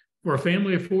 for a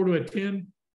family of 4 to attend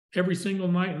every single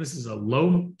night, and this is a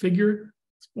low figure,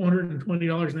 it's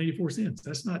 $420.84.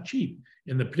 That's not cheap.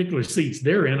 In the particular seats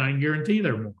they're in, I can guarantee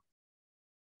they're more.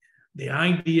 The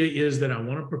idea is that I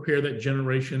want to prepare that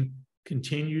generation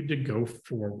continue to go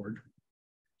forward.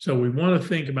 So we want to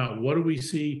think about, what do we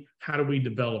see? How do we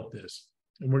develop this?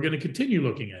 And we're going to continue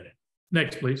looking at it.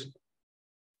 Next, please.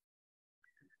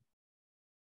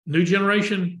 New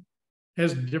generation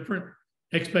has different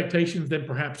expectations than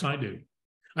perhaps I do.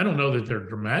 I don't know that they're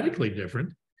dramatically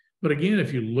different, but again,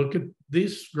 if you look at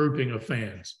this grouping of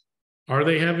fans, are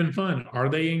they having fun? Are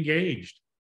they engaged?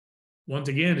 Once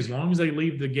again, as long as they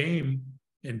leave the game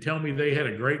and tell me they had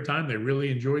a great time, they really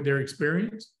enjoyed their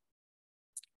experience,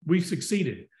 we've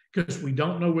succeeded, because we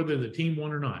don't know whether the team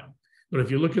won or not. But if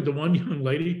you look at the one young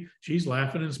lady, she's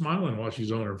laughing and smiling while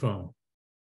she's on her phone.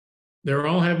 They're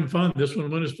all having fun. This one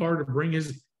went as far to bring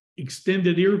his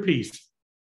extended earpiece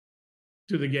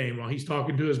to the game while he's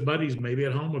talking to his buddies, maybe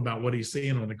at home, about what he's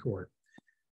seeing on the court.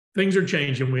 Things are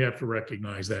changing. We have to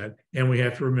recognize that. And we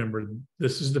have to remember,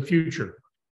 this is the future.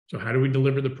 So how do we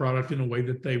deliver the product in a way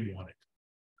that they want it?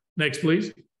 Next,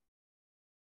 please.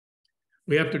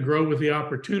 We have to grow with the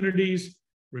opportunities.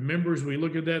 Remember, as we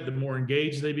look at that, the more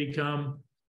engaged they become,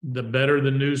 the better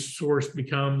the news source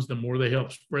becomes, the more they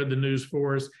help spread the news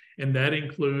for us. And that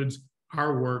includes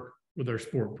our work with our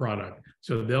sport product.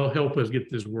 So they'll help us get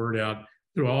this word out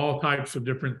through all types of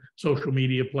different social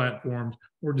media platforms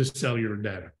or just cellular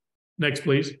data. Next,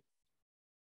 please.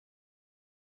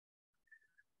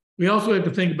 We also have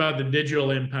to think about the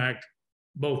digital impact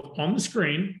both on the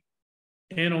screen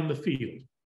and on the field.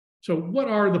 So what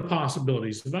are the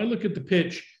possibilities? If I look at the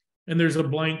pitch and there's a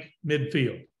blank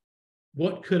midfield,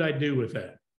 what could I do with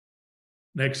that?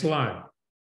 Next slide.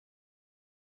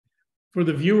 For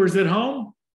the viewers at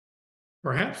home,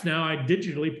 perhaps now I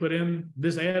digitally put in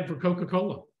this ad for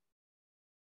Coca-Cola.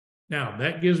 Now,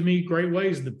 that gives me great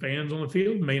ways. The fans on the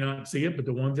field may not see it, but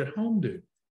the ones at home do.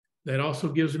 That also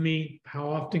gives me, how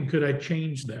often could I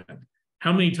change that?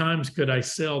 How many times could I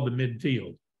sell the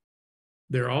midfield?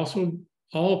 There are also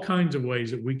all kinds of ways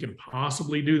that we can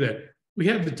possibly do that. We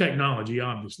have the technology,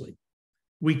 obviously.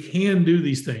 We can do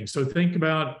these things. So think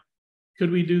about,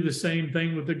 could we do the same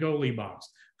thing with the goalie box?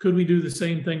 Could we do the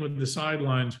same thing with the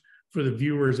sidelines for the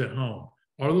viewers at home?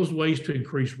 Are those ways to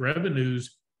increase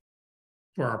revenues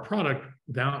for our product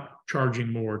without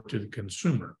charging more to the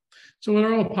consumer? So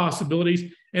they're all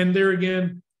possibilities. And there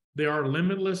again, they are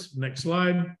limitless. Next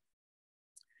slide.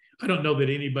 I don't know that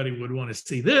anybody would want to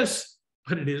see this,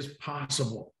 but it is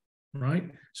possible, right?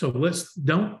 So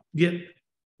don't get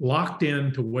locked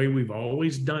in to the way we've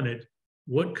always done it.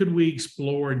 What could we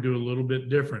explore and do a little bit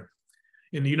different?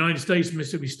 In the United States,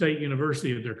 Mississippi State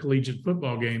University at their collegiate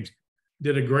football games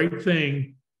did a great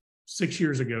thing 6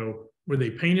 years ago where they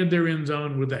painted their end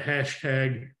zone with the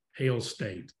hashtag Hail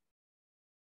State.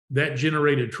 That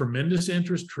generated tremendous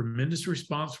interest, tremendous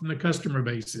response from the customer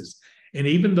bases. And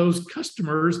even those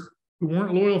customers who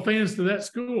weren't loyal fans to that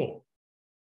school,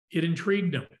 it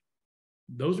intrigued them.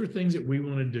 Those are things that we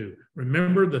want to do.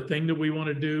 Remember, the thing that we want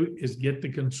to do is get the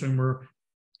consumer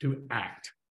to act.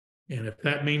 And if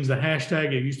that means the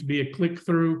hashtag, it used to be a click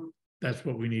through, that's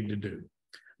what we need to do.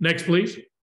 Next, please.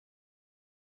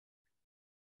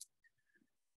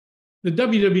 The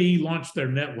WWE launched their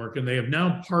network, and they have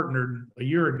now partnered a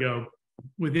year ago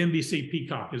with NBC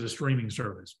Peacock as a streaming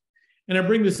service. And I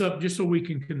bring this up just so we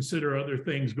can consider other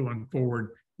things going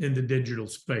forward in the digital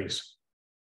space.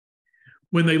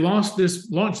 When they launched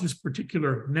this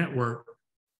particular network,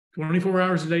 24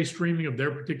 hours a day streaming of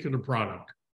their particular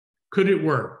product, could it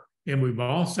work? And we've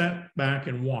all sat back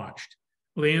and watched.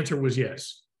 Well, the answer was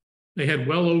yes. They had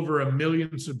well over 1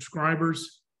 million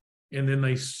subscribers, and then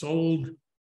they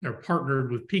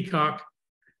partnered with Peacock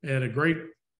at a great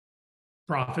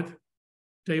profit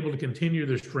to able to continue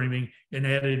their streaming and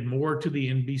added more to the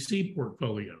NBC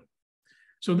portfolio.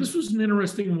 So this was an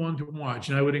interesting one to watch.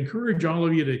 And I would encourage all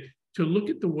of you to look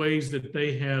at the ways that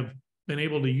they have been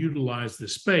able to utilize the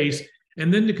space,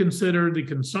 and then to consider the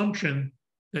consumption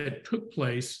that took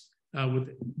place with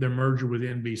their merger with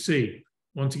NBC.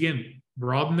 Once again,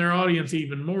 broaden their audience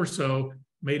even more so,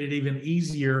 made it even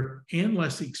easier and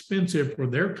less expensive for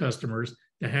their customers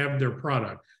to have their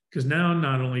product. Because now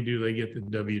not only do they get the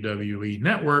WWE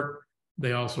network,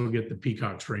 they also get the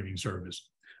Peacock streaming service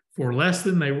for less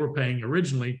than they were paying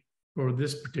originally for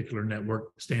this particular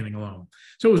network standing alone.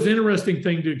 So it was an interesting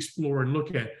thing to explore and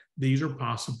look at. These are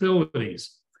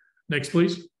possibilities. Next,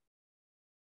 please.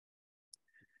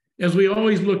 As we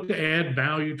always look to add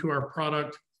value to our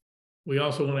product, we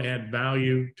also want to add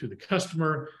value to the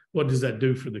customer. What does that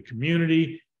do for the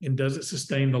community? And does it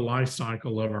sustain the life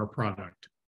cycle of our product?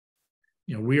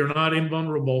 You know, we are not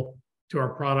invulnerable to our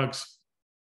products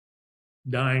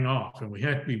dying off. And we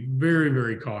have to be very,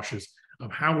 very cautious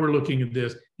of how we're looking at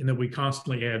this and that we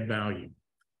constantly add value.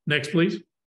 Next, please.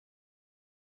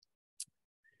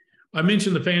 I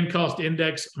mentioned the fan cost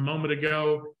index a moment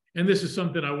ago, and this is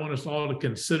something I want us all to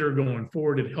consider going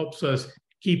forward. It helps us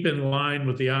keep in line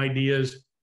with the ideas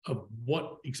of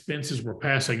what expenses we're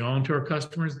passing on to our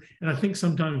customers. And I think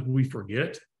sometimes we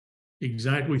forget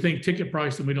exactly. We think ticket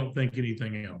price and we don't think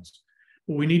anything else.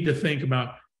 But we need to think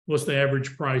about what's the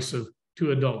average price of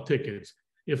 2 adult tickets.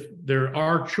 If there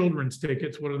are children's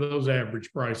tickets, what are those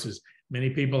average prices? Many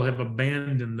people have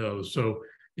abandoned those. So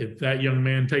if that young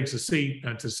man takes a seat,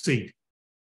 that's a seat.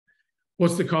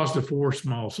 What's the cost of 4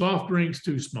 small soft drinks,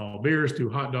 2 small beers, 2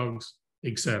 hot dogs,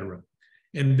 etc.?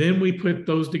 And then we put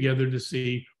those together to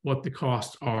see what the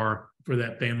costs are for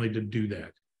that family to do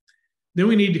that. Then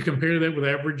we need to compare that with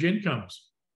average incomes.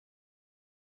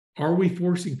 Are we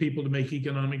forcing people to make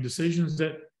economic decisions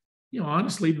that,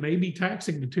 honestly may be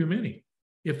taxing to too many?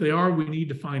 If they are, we need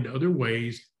to find other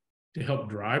ways to help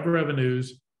drive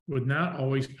revenues with not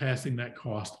always passing that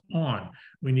cost on.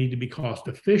 We need to be cost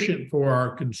efficient for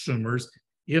our consumers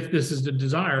if this is the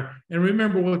desire. And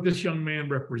remember what this young man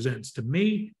represents. To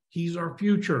me, he's our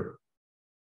future.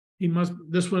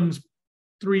 This one's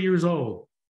 3 years old.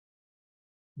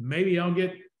 Maybe I'll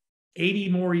get 80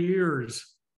 more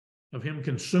years of him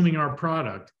consuming our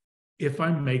product if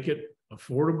I make it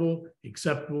affordable,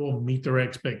 acceptable, meet their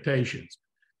expectations.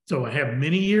 So I have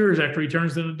many years after he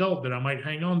turns an adult that I might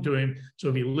hang on to him. So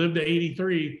if he lived to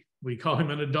 83, we call him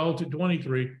an adult at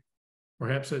 23,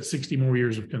 perhaps that's 60 more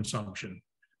years of consumption.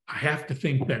 I have to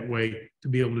think that way to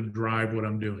be able to drive what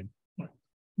I'm doing.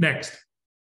 Next.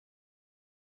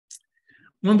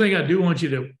 One thing I do want you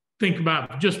to think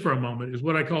about just for a moment is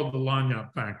what I call the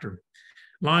lagniappe factor.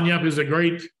 Lagniappe is a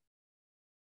great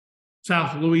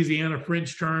South Louisiana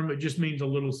French term. It just means a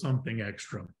little something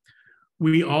extra.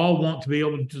 We all want to be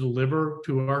able to deliver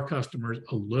to our customers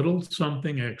a little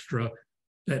something extra,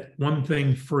 that one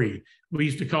thing free. We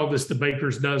used to call this the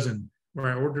baker's dozen, where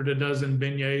I ordered a dozen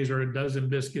beignets or a dozen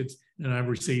biscuits and I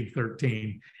received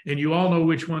 13. And you all know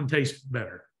which one tastes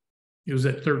better. It was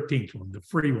that 13th one, the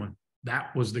free one.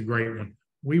 That was the great one.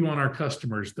 We want our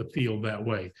customers to feel that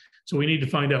way. So we need to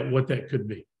find out what that could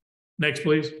be. Next,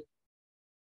 please.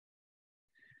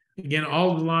 Again,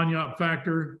 all the lagniappe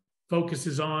factor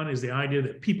focuses on is the idea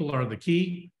that people are the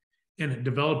key in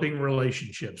developing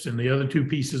relationships. And the other two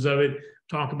pieces of it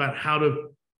talk about how to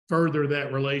further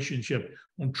that relationship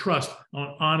on trust,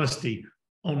 on honesty,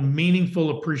 on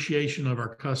meaningful appreciation of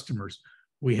our customers.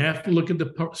 We have to look at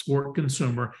the sport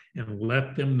consumer and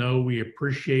let them know we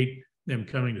appreciate them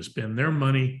coming to spend their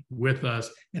money with us.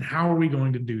 And how are we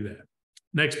going to do that?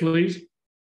 Next, please.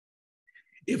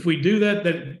 If we do that,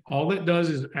 that all that does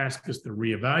is ask us to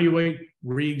reevaluate,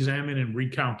 re-examine, and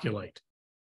recalculate.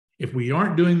 If we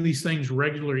aren't doing these things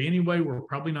regularly anyway, we're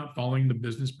probably not following the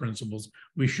business principles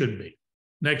we should be.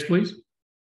 Next, please.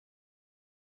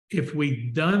 If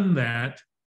we've done that,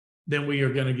 then we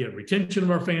are going to get retention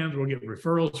of our fans, we'll get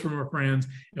referrals from our friends,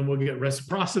 and we'll get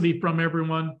reciprocity from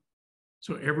everyone.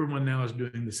 So everyone now is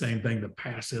doing the same thing to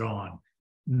pass it on.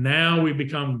 Now we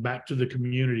become back to the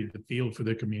community, the field for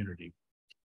the community.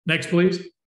 Next, please.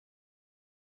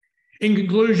 In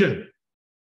conclusion,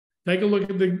 take a look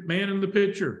at the man in the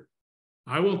picture.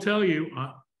 I will tell you,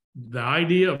 the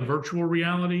idea of virtual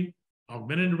reality,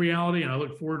 augmented reality, and I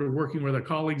look forward to working with our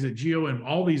colleagues at Geo in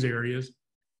all these areas.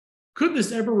 Could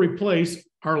this ever replace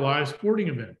our live sporting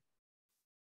event?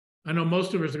 I know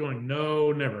most of us are going,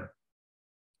 no, never.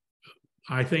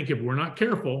 I think if we're not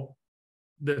careful,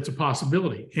 that's a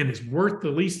possibility. And it's worth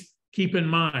at least keep in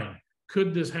mind,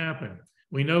 could this happen?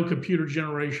 We know computer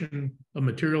generation of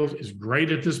materials is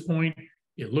great at this point.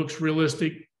 It looks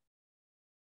realistic.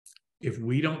 If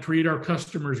we don't treat our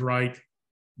customers right,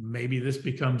 maybe this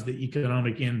becomes the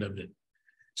economic end of it.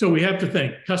 So we have to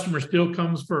think, customer still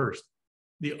comes first.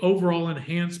 The overall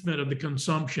enhancement of the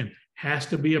consumption has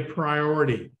to be a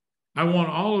priority. I want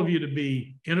all of you to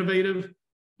be innovative.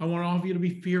 I want all of you to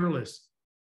be fearless.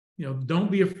 You know,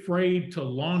 don't be afraid to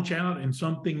launch out in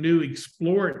something new,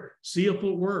 explore it, see if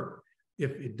it works.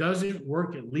 If it doesn't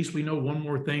work, at least we know one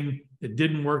more thing that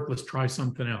didn't work. Let's try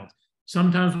something else.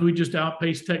 Sometimes we just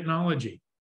outpace technology.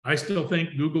 I still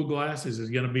think Google Glasses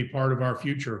is going to be part of our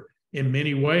future in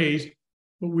many ways,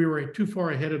 but we were too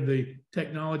far ahead of the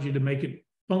technology to make it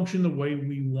function the way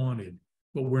we wanted,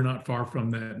 but we're not far from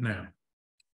that now.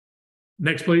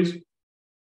 Next, please.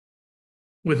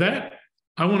 With that,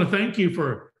 I want to thank you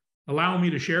for allowing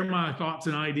me to share my thoughts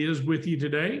and ideas with you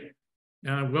today.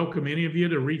 And I welcome any of you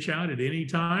to reach out at any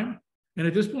time. And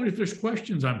at this point, if there's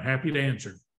questions, I'm happy to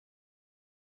answer.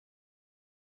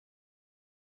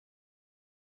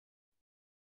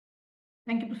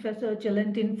 Thank you, Professor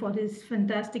Chelentin, for this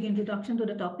fantastic introduction to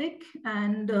the topic.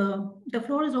 And the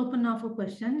floor is open now for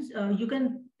questions. You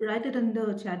can write it in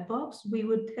the chat box. We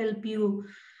would help you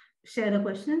share the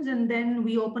questions, and then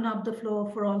we open up the floor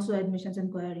for also admissions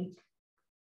inquiry.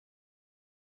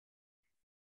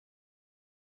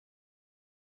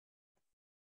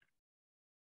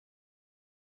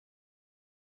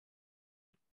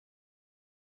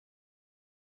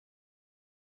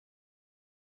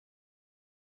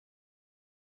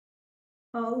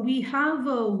 We have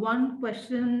one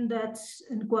question that's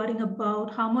inquiring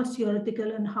about how much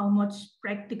theoretical and how much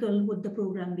practical would the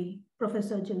program be,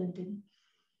 Professor Chelentin.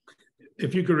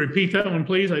 If you could repeat that one,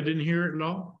 please. I didn't hear it at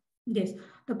all. Yes.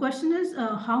 The question is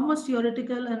how much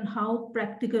theoretical and how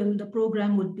practical the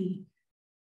program would be.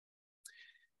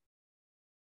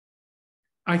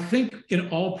 I think in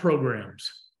all programs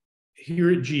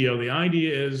here at Geo, the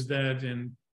idea is that,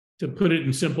 and to put it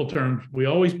in simple terms, we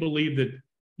always believe that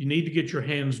you need to get your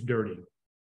hands dirty.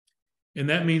 And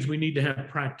that means we need to have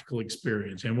practical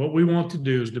experience. And what we want to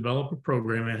do is develop a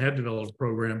program, and have developed a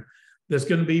program that's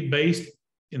going to be based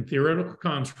in theoretical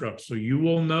constructs. So you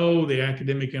will know the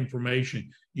academic information,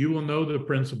 you will know the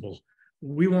principles.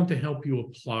 We want to help you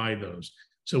apply those.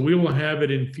 So we will have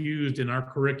it infused in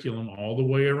our curriculum all the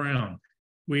way around.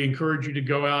 We encourage you to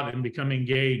go out and become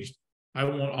engaged. I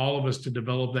want all of us to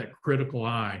develop that critical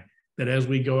eye. that as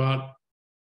we go out,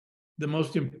 the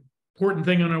most important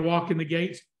thing on our walk in the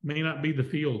gates may not be the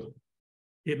field.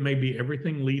 It may be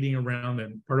everything leading around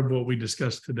that, part of what we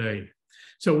discussed today.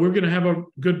 So we're going to have a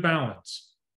good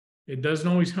balance. It doesn't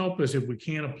always help us if we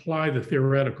can't apply the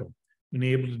theoretical. We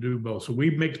need able to do both. So we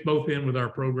mix both in with our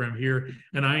program here,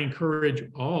 and I encourage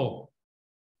all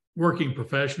working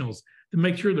professionals to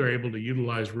make sure they're able to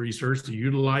utilize research, to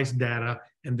utilize data,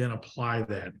 and then apply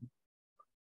that.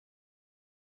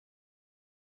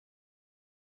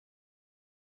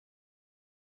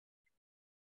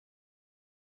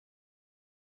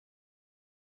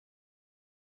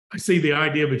 I see the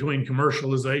idea between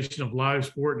commercialization of live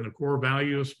sport and the core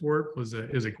value of sport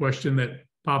is a question that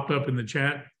popped up in the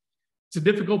chat. It's a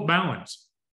difficult balance.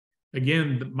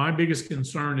 Again, my biggest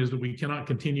concern is that we cannot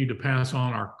continue to pass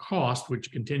on our cost,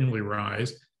 which continually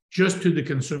rise, just to the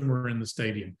consumer in the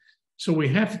stadium. So we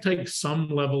have to take some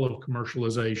level of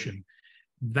commercialization.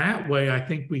 That way, I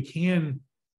think we can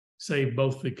save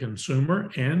both the consumer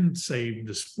and save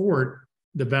the sport,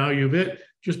 the value of it,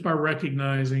 just by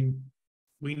recognizing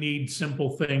we need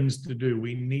simple things to do.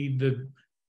 We need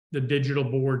the digital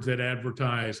boards that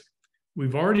advertise.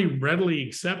 We've already readily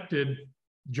accepted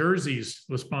jerseys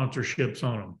with sponsorships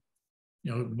on them.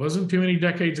 You know, it wasn't too many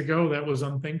decades ago that was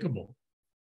unthinkable.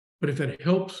 But if it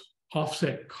helps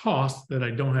offset costs that I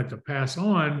don't have to pass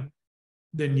on,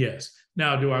 then yes.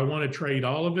 Now, do I want to trade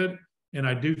all of it? And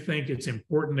I do think it's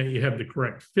important that you have the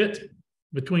correct fit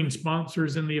between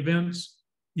sponsors and the events.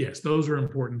 Yes, those are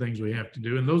important things we have to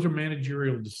do. And those are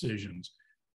managerial decisions.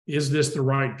 Is this the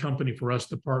right company for us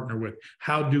to partner with?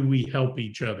 How do we help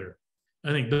each other? I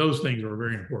think those things are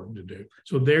very important to do.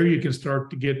 So there you can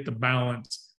start to get the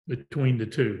balance between the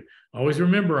two. Always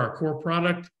remember, our core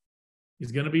product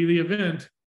is going to be the event,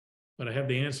 but I have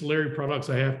the ancillary products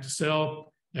I have to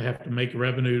sell. I have to make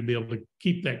revenue to be able to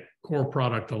keep that core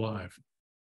product alive.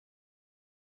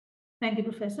 Thank you,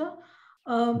 Professor.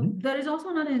 There is also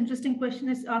another interesting question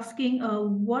is asking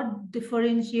what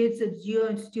differentiates the Geo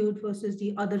Institute versus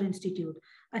the other institute?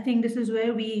 I think this is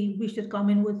where we should come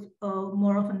in with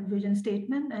more of a vision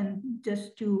statement, and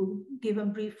just to give a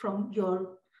brief from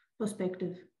your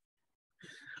perspective.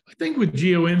 I think with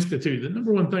Geo Institute, the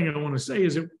number one thing I want to say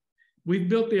is that we've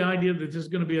built the idea that this is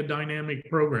going to be a dynamic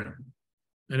program.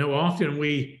 I know often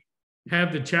we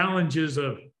have the challenges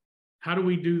of how do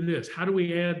we do this? How do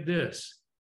we add this?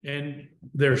 And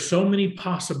there's so many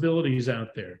possibilities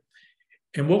out there.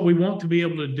 And what we want to be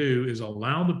able to do is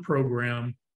allow the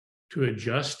program to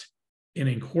adjust and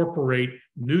incorporate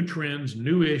new trends,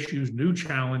 new issues, new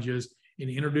challenges, and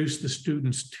introduce the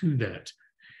students to that.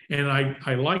 And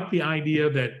I like the idea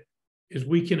that as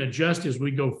we can adjust as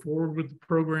we go forward with the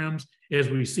programs, as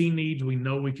we see needs, we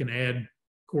know we can add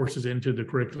courses into the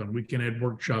curriculum. We can add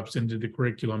workshops into the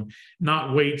curriculum,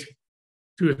 not wait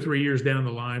 2 or 3 years down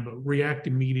the line, but react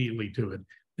immediately to it.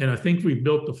 And I think we've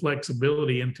built the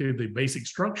flexibility into the basic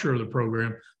structure of the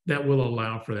program that will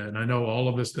allow for that. And I know all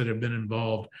of us that have been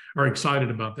involved are excited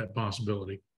about that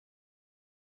possibility.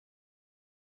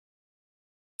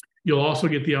 You'll also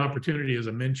get the opportunity, as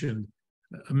I mentioned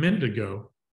a minute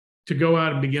ago, to go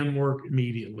out and begin work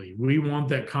immediately. We want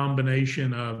that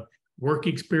combination of work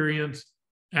experience,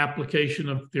 application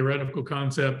of theoretical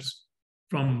concepts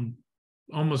from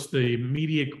almost the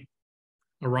immediate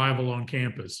arrival on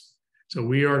campus. So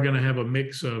we are going to have a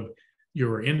mix of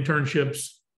your internships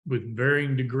with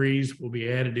varying degrees will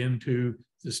be added into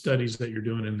the studies that you're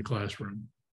doing in the classroom.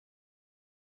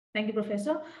 Thank you,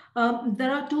 Professor.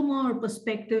 There are 2 more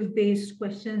perspective-based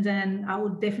questions, and I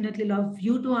would definitely love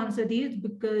you to answer these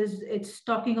because it's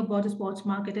talking about the sports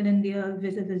market in India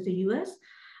versus the US.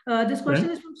 This question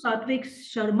is from Satvik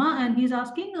Sharma, and he's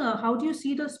asking, how do you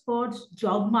see the sports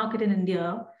job market in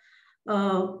India,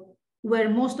 where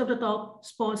most of the top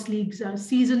sports leagues are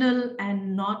seasonal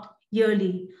and not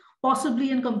yearly, possibly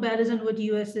in comparison with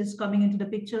US is coming into the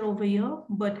picture over here,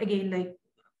 but again, like,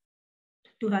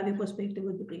 to have your perspective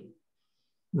would be great.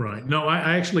 Right. No,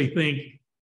 I actually think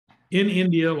in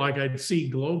India, like I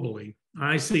see globally,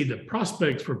 I see the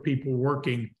prospects for people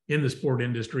working in the sport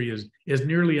industry is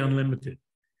nearly unlimited.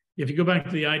 If you go back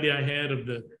to the idea I had of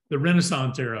the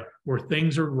Renaissance era, where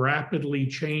things are rapidly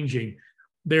changing,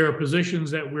 there are positions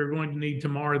that we're going to need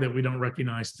tomorrow that we don't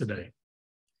recognize today.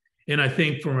 And I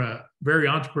think from a very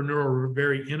entrepreneurial,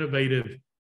 very innovative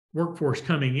workforce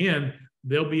coming in,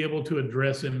 they'll be able to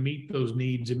address and meet those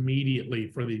needs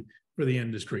immediately for the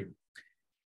industry.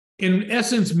 In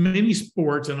essence, many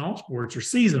sports and all sports are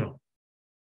seasonal,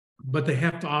 but they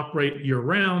have to operate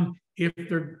year-round. If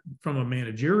they're from a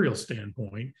managerial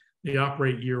standpoint, they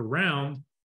operate year-round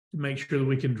to make sure that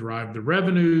we can drive the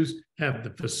revenues, have the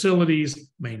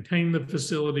facilities, maintain the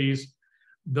facilities.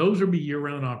 Those will be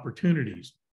year-round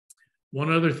opportunities.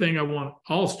 One other thing I want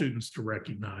all students to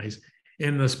recognize,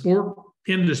 in the sport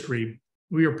industry,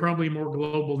 we are probably more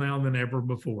global now than ever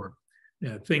before.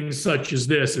 Things such as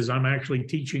this, as I'm actually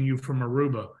teaching you from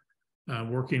Aruba,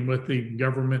 working with the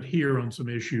government here on some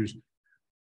issues.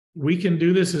 We can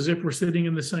do this as if we're sitting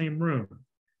in the same room.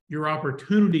 Your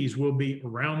opportunities will be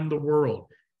around the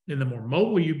world. And the more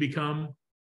mobile you become,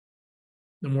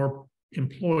 the more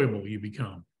employable you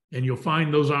become. And you'll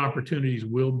find those opportunities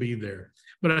will be there.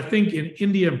 But I think in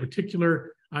India in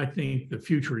particular, I think the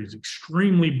future is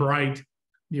extremely bright.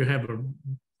 You have a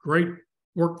great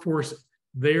workforce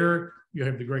there. You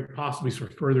have the great possibilities for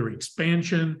further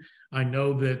expansion. I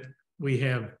know that we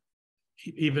have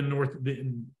even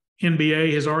the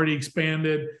NBA has already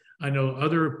expanded. I know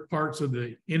other parts of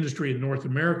the industry in North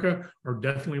America are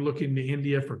definitely looking to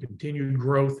India for continued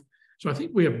growth. So I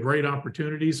think we have great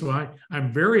opportunities. So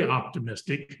I'm very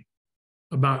optimistic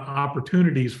about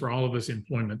opportunities for all of us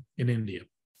employment in India.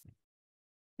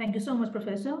 Thank you so much,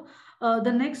 Professor.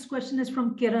 The next question is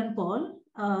from Kiran Paul.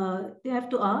 They have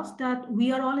to ask that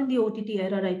we are all in the OTT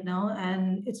era right now,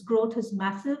 and its growth is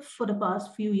massive for the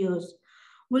past few years.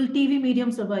 Will TV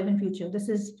medium survive in future? This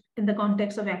is in the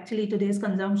context of actually today's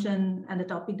consumption and the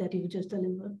topic that you just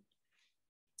delivered.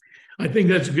 I think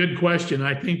that's a good question.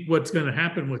 I think what's going to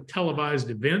happen with televised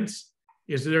events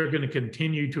is they're going to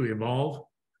continue to evolve.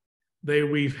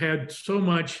 We've had so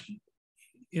much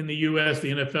in the US,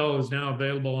 the NFL is now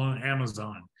available on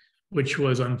Amazon, which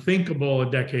was unthinkable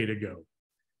a decade ago.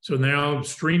 So now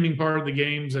streaming part of the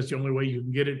games, that's the only way you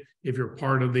can get it if you're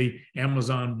part of the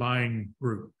Amazon buying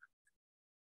group.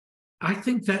 I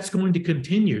think that's going to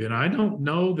continue. And I don't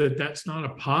know that that's not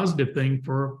a positive thing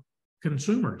for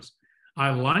consumers.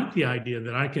 I like the idea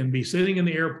that I can be sitting in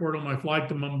the airport on my flight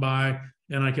to Mumbai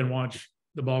and I can watch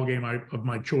the ball game of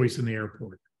my choice in the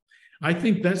airport. I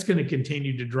think that's going to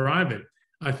continue to drive it.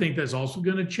 I think that's also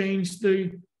going to change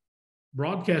the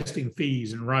broadcasting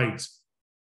fees and rights.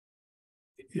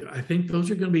 I think those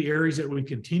are going to be areas that we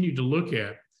continue to look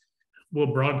at.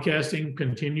 Will broadcasting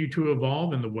continue to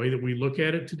evolve in the way that we look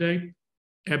at it today?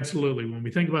 Absolutely. When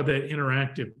we think about that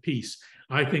interactive piece,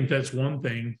 I think that's one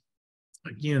thing.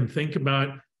 Again, think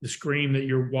about the screen that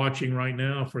you're watching right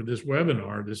now for this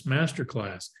webinar, this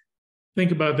masterclass.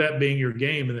 Think about that being your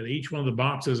game, and that each one of the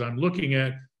boxes I'm looking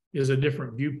at is a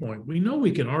different viewpoint. We know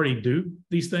we can already do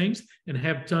these things and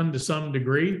have done to some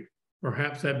degree.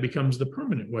 Perhaps that becomes the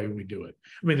permanent way we do it.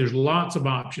 I mean, there's lots of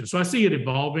options. So I see it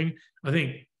evolving. I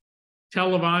think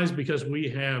televised, because we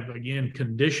have, again,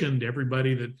 conditioned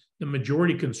everybody that the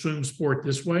majority consume sport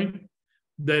this way,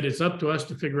 that it's up to us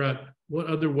to figure out what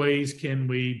other ways can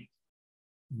we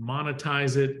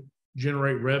monetize it,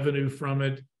 generate revenue from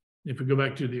it. If we go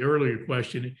back to the earlier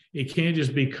question, it can't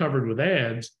just be covered with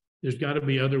ads. There's got to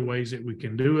be other ways that we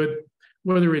can do it,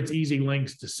 whether it's easy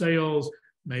links to sales.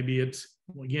 Maybe it's,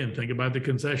 again, think about the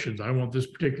concessions. I want this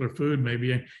particular food.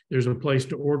 Maybe there's a place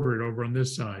to order it over on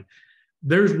this side.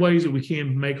 There's ways that we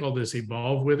can make all this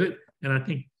evolve with it. And I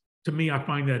think, to me, I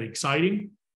find that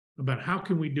exciting about how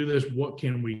can we do this? What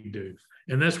can we do?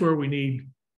 And that's where we need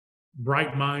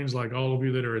bright minds like all of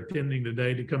you that are attending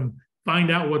today to come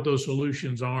find out what those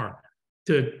solutions are,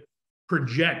 to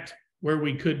project where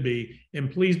we could be. And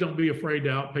please don't be afraid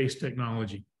to outpace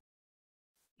technology.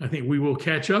 I think we will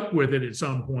catch up with it at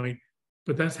some point,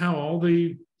 but that's how all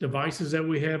the devices that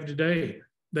we have today,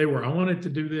 they were, I wanted to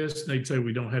do this. They'd say,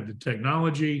 we don't have the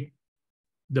technology,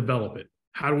 develop it.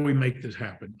 How do we make this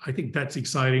happen? I think that's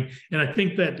exciting. And I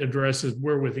think that addresses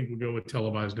where we think we go with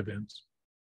televised events.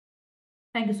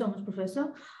 Thank you so much,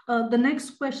 Professor. The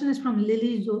next question is from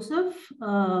Lily Joseph.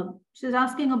 She's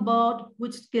asking about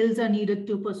which skills are needed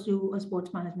to pursue a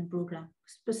sports management program,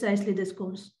 precisely this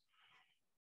course.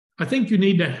 I think you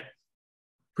need to,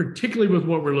 particularly with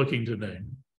what we're looking today.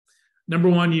 Number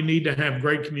one, you need to have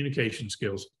great communication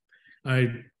skills.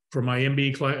 For my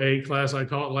MBA class I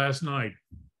taught last night,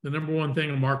 the number one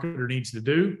thing a marketer needs to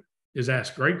do is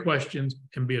ask great questions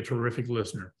and be a terrific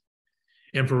listener.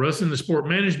 And for us in the sport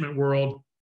management world,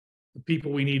 the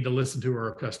people we need to listen to are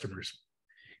our customers.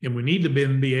 And we need to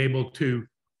be able to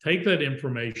take that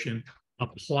information,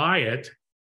 apply it,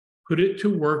 put it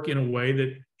to work in a way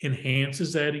that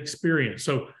enhances that experience.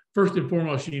 So first and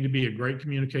foremost, you need to be a great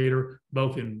communicator,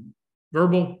 both in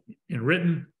verbal, in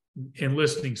written, and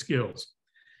listening skills.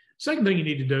 Second thing you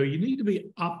need to do, you need to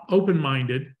be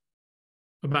open-minded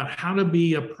about how to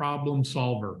be a problem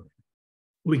solver.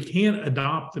 We can't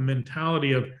adopt the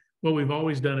mentality of, well, we've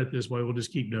always done it this way, we'll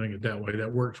just keep doing it that way.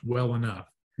 That works well enough.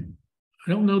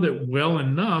 I don't know that well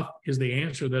enough is the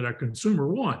answer that our consumer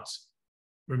wants.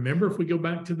 Remember, if we go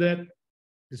back to that,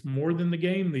 it's more than the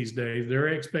game these days. Their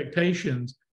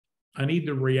expectations, I need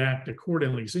to react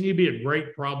accordingly. So you need to be a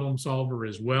great problem solver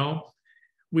as well.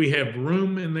 We have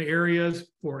room in the areas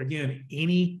for, again,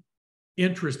 any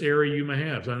interest area you may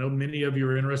have. So I know many of you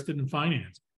are interested in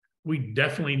finance. We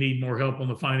definitely need more help on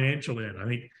the financial end. I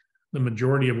think the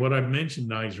majority of what I've mentioned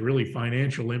now is really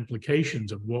financial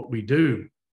implications of what we do.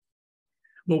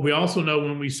 But we also know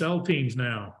when we sell teams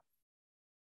now,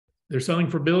 they're selling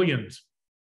for billions.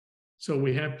 So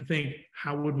we have to think,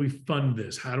 how would we fund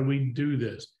this? How do we do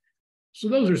this? So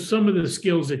those are some of the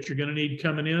skills that you're going to need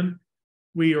coming in.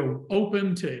 We are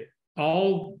open to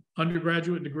all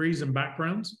undergraduate degrees and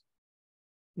backgrounds.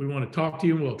 We want to talk to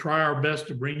you, and we'll try our best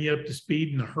to bring you up to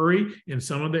speed in a hurry in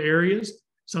some of the areas.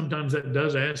 Sometimes that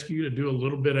does ask you to do a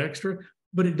little bit extra,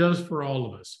 but it does for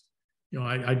all of us. You know,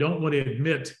 I don't want to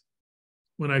admit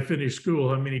when I finished school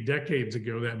how many decades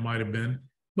ago that might have been.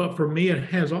 But for me, it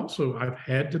has also, I've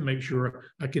had to make sure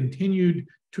I continued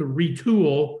to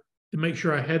retool to make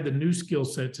sure I had the new skill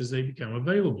sets as they become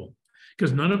available.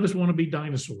 Because none of us want to be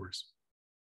dinosaurs,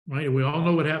 right? We all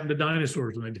know what happened to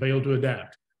dinosaurs when they failed to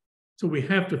adapt. So we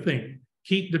have to think,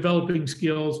 keep developing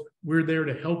skills. We're there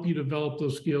to help you develop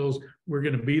those skills. We're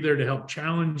going to be there to help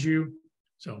challenge you.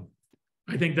 So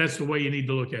I think that's the way you need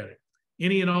to look at it.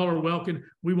 Any and all are welcome.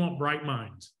 We want bright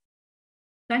minds.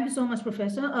 Thank you so much,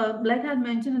 Professor. Like I had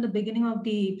mentioned in the beginning of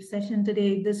the session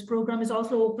today, this program is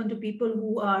also open to people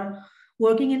who are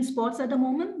working in sports at the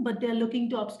moment, but they're looking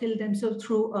to upskill themselves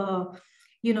through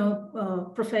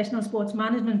professional sports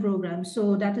management programs.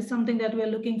 So that is something that we're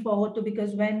looking forward to,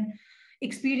 because when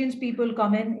experienced people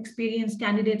come in, experienced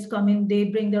candidates come in, they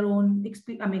bring their own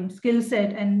skill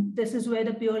set, and this is where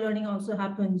the peer learning also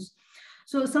happens.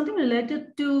 So something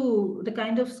related to the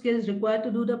kind of skills required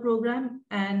to do the program,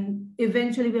 and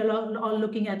eventually we're all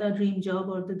looking at our dream job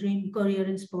or the dream career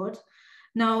in sports.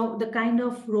 Now, the kind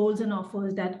of roles and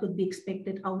offers that could be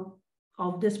expected out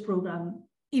of this program.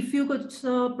 If you could,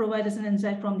 sir, provide us an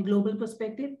insight from the global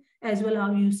perspective, as well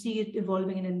how you see it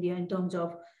evolving in India in terms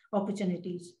of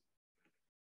opportunities.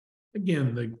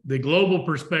 Again, the global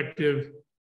perspective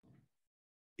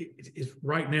is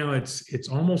right now, it's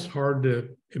almost hard to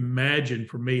imagine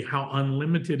for me how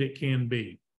unlimited it can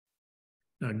be.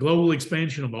 Now, global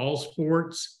expansion of all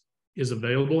sports is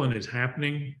available and is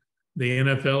happening. The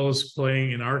NFL is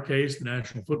playing, in our case, the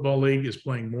National Football League is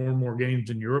playing more and more games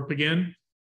in Europe again.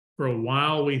 For a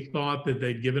while, we thought that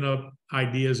they'd given up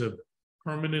ideas of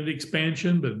permanent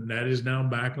expansion, but that is now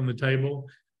back on the table.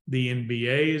 The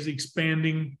NBA is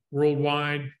expanding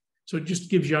worldwide. So it just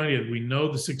gives you an idea. We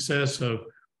know the success of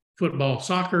football,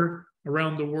 soccer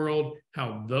around the world,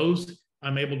 how those,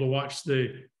 I'm able to watch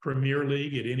the Premier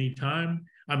League at any time.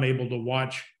 I'm able to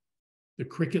watch the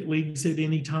cricket leagues at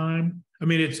any time. I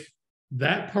mean, it's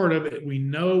that part of it. We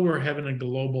know we're having a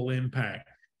global impact.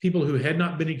 People who had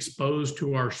not been exposed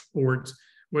to our sports,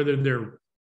 whether they're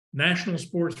national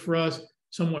sports for us,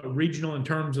 somewhat regional in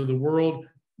terms of the world,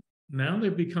 now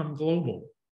they've become global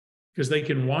because they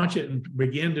can watch it and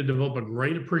begin to develop a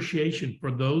great appreciation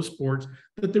for those sports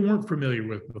that they weren't familiar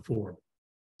with before.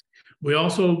 We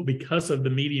also, because of the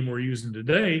medium we're using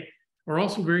today, are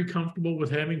also very comfortable with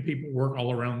having people work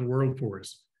all around the world for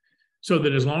us. So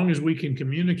that as long as we can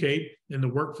communicate and the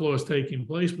workflow is taking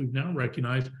place, we've now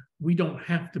recognized we don't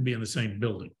have to be in the same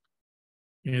building,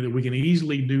 and that we can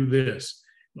easily do this.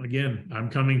 Again, I'm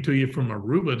coming to you from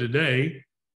Aruba today.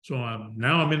 So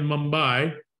now I'm in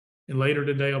Mumbai, and later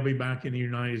today I'll be back in the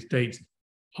United States,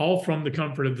 all from the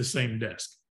comfort of the same desk.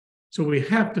 So we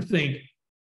have to think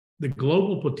the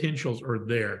global potentials are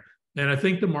there. And I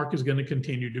think the market is going to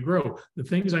continue to grow. The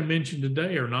things I mentioned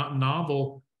today are not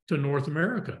novel to North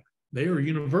America. They are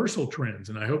universal trends.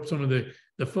 And I hope some of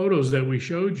the photos that we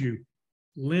showed you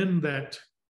lend that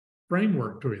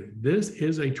framework to it. This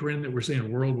is a trend that we're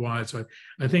seeing worldwide. So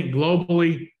I think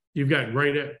globally, you've got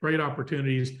great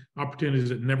opportunities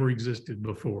that never existed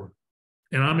before.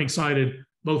 And I'm excited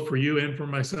both for you and for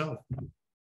myself.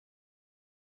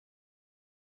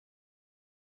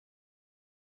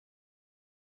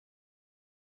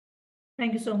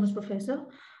 Thank you so much, Professor.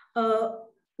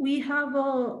 We have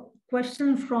a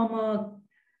question from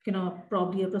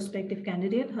probably a prospective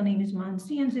candidate. Her name is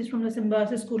Mansi, and she's from the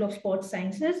Symbiosis School of Sports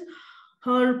Sciences.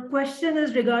 Her question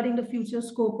is regarding the future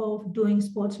scope of doing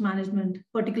sports management,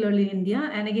 particularly in India,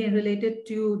 and again, related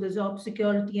to the job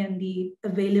security and the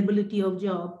availability of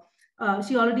job.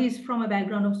 She already is from a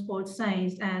background of sports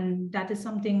science, and that is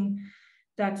something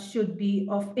that should be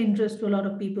of interest to a lot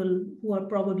of people who are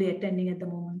probably attending at the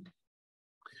moment.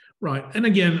 Right. And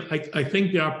again, I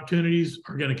think the opportunities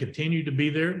are going to continue to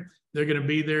be there. They're going to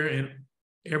be there in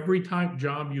every type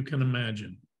job you can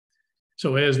imagine.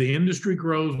 So as the industry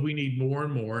grows, we need more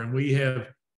and more. And we have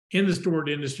in the sport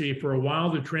industry, for a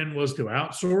while, the trend was to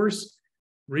outsource.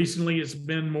 Recently, it's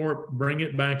been more bring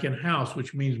it back in-house,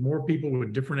 which means more people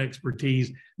with different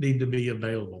expertise need to be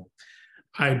available.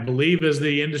 I believe as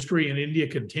the industry in India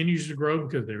continues to grow,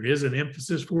 because there is an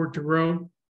emphasis for it to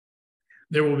grow,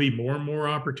 there will be more and more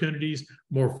opportunities,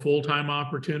 more full-time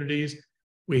opportunities.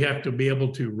 We have to be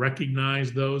able to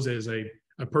recognize those as a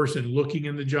person looking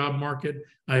in the job market.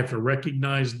 I have to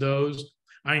recognize those.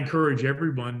 I encourage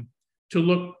everyone to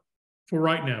look for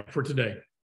right now, for today.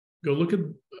 Go look at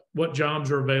what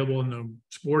jobs are available in the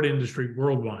sport industry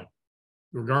worldwide,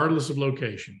 regardless of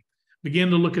location. Begin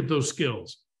to look at those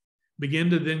skills. Begin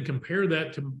to then compare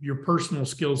that to your personal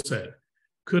skill set.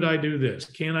 Could I do this?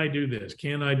 Can I do this?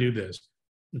 Can I do this?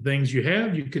 The things you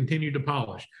have, you continue to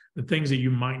polish. The things that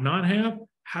you might not have,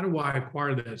 how do I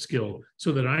acquire that skill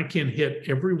so that I can hit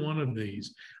every one of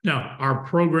these? Now, our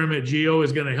program at GEO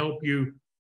is going to help you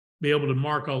be able to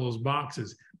mark all those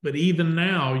boxes. But even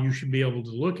now, you should be able to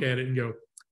look at it and go,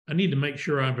 I need to make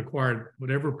sure I've acquired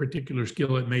whatever particular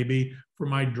skill it may be for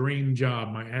my dream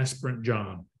job, my aspirant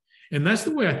job. And that's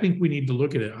the way I think we need to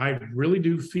look at it. I really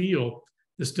do feel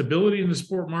the stability in the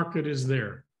sport market is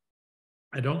there.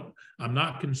 I'm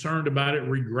not concerned about it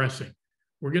regressing.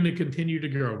 We're going to continue to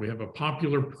grow. We have a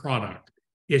popular product.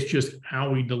 It's just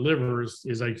how we deliver,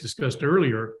 as I discussed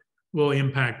earlier, will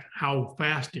impact how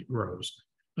fast it grows.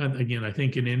 And again, I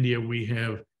think in India, we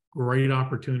have great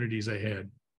opportunities ahead,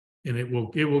 and it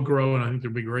will grow. And I think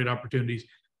there'll be great opportunities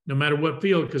no matter what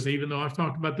field, because even though I've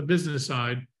talked about the business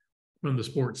side, from the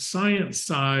sports science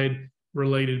side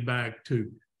related back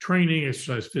to training,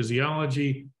 exercise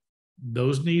physiology,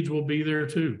 those needs will be there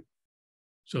too.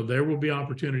 So there will be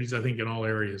opportunities, I think, in all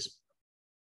areas.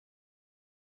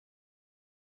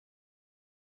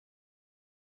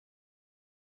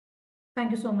 Thank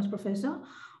you so much, Professor.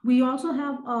 We also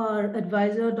have our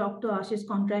advisor, Dr. Ashish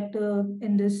Contractor,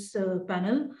 in this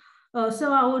panel.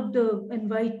 So I would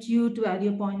invite you to add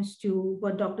your points to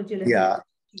what Dr. Gillen. Yeah,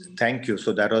 thank you.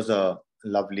 So that was a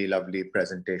lovely, lovely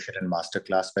presentation and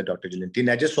masterclass by Dr. Gillen.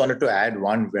 I just wanted to add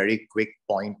one very quick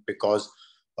point, because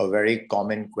a very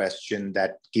common question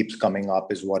that keeps coming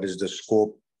up is what is the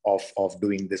scope of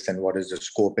doing this and what is the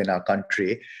scope in our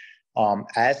country?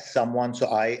 As someone, so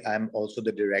I am also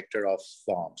the director of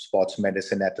sports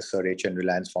medicine at the Sir H.N.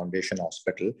 Reliance Foundation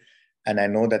Hospital. And I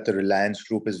know that the Reliance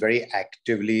Group is very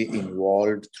actively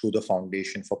involved through the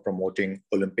foundation for promoting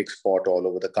Olympic sport all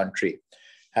over the country.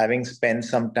 Having spent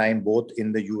some time both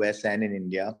in the US and in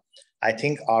India, I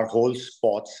think our whole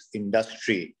sports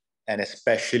industry, and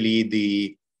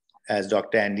especially as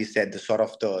Dr. Andy said, the sort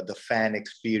of the fan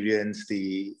experience,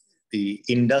 the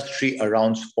industry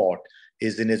around sport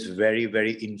is in its very,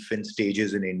 very infant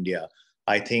stages in India.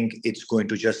 I think it's going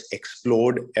to just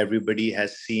explode. Everybody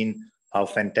has seen how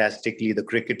fantastically the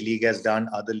cricket league has done.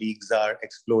 Other leagues are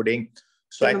exploding.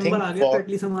 So I think I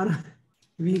think someone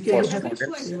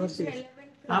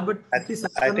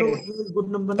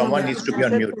needs to be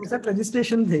on mute.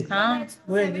 Registration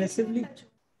aggressively.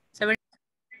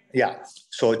 Yeah,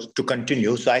 so to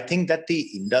continue, so I think that the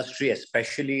industry,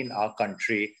 especially in our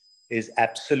country, is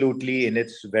absolutely in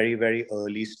its very, very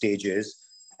early stages.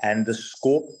 And the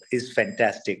scope is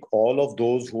fantastic. All of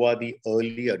those who are the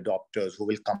early adopters who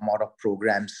will come out of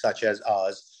programs such as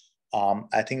ours,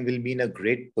 I think will be in a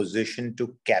great position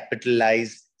to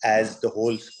capitalize as the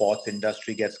whole sports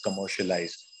industry gets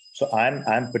commercialized. So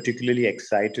I'm particularly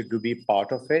excited to be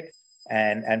part of it.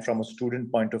 And from a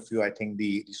student point of view, I think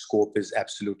the scope is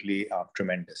absolutely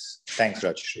tremendous. Thanks,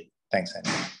 Rajshri. Thanks, Andy.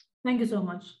 Thank you so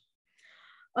much.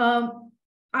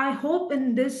 I hope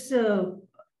in this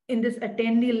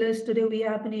attendee list today, we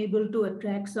have been able to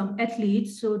attract some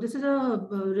athletes. So this is a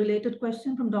related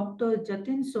question from Dr.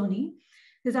 Jatin Soni.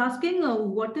 He's asking,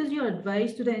 what is your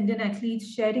advice to the Indian athletes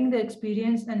sharing their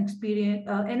experience and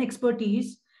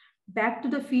expertise back to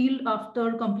the field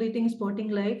after completing sporting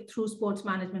life through sports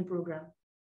management program?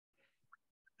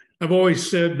 I've always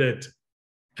said that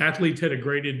athletes had a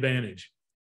great advantage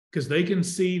because they can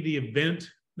see the event,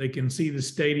 they can see the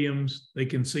stadiums, they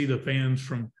can see the fans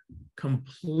from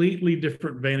completely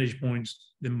different vantage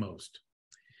points than most.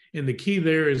 And the key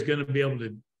there is going to be able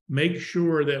to make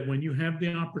sure that when you have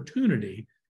the opportunity,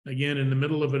 again, in the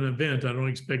middle of an event, I don't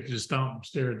expect you to stop and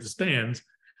stare at the stands,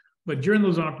 but during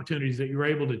those opportunities that you're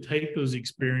able to take those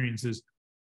experiences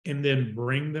and then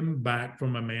bring them back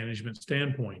from a management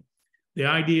standpoint. The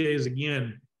idea is,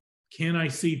 again, can I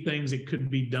see things that could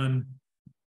be done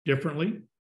differently,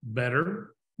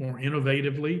 better, more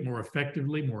innovatively, more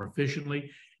effectively, more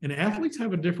efficiently. And athletes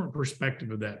have a different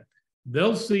perspective of that.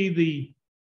 They'll see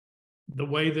the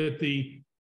way that the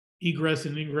egress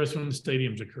and ingress from the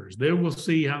stadiums occurs. They will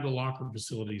see how the locker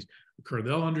facilities occur.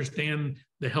 They'll understand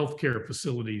the healthcare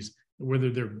facilities,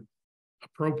 whether they're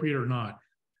appropriate or not.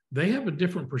 They have a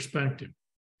different perspective.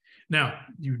 Now,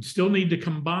 you still need to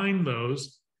combine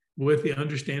those with the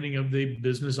understanding of the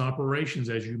business operations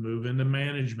as you move into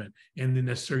management and the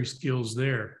necessary skills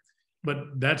there.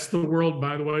 But that's the world,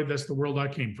 by the way, that's the world I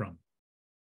came from.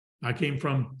 I came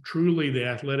from truly the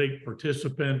athletic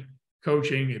participant,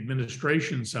 coaching,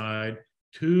 administration side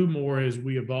to more as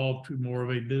we evolved to more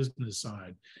of a business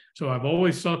side. So I've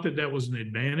always thought that that was an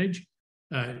advantage.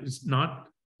 It's not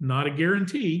a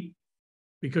guarantee,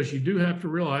 because you do have to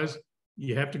realize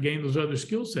you have to gain those other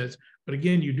skill sets. But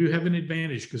again, you do have an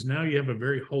advantage because now you have a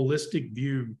very holistic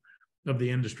view of the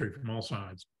industry from all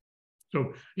sides.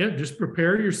 So yeah, just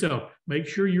prepare yourself. Make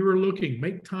sure you are looking.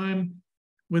 Make time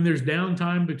when there's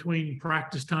downtime between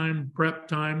practice time, prep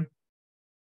time.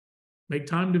 Make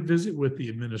time to visit with the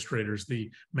administrators,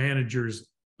 the managers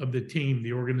of the team,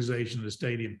 the organization, the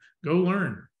stadium. Go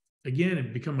learn. Again,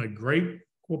 and become a great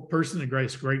person that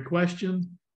asks great questions.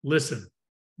 Listen.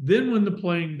 Then when the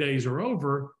playing days are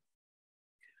over,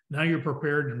 now you're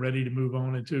prepared and ready to move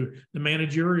on into the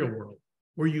managerial world,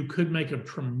 where you could make a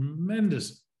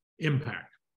tremendous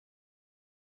impact.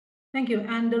 Thank you.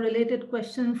 And the related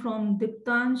question from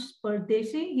Diptansh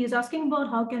Pardesi, he is asking about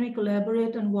how can we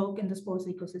collaborate and work in the sports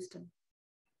ecosystem?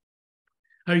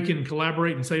 How you can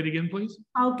collaborate, and say it again, please?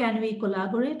 How can we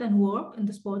collaborate and work in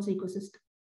the sports ecosystem?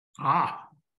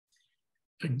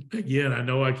 Again, I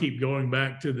know I keep going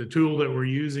back to the tool that we're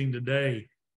using today.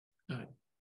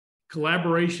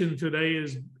 Collaboration today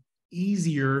is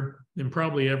easier than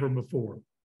probably ever before.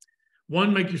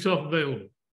 One, make yourself available.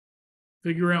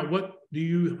 Figure out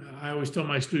I always tell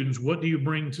my students, what do you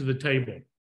bring to the table?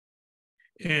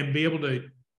 And be able to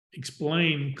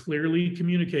explain, clearly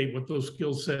communicate what those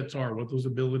skill sets are, what those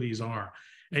abilities are.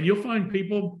 And you'll find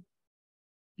people,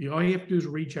 all you have to do is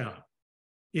reach out.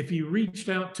 If you reached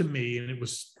out to me and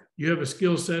you have a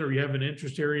skill set or you have an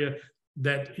interest area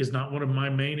that is not one of my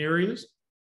main areas,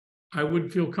 I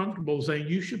would feel comfortable saying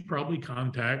you should probably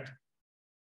contact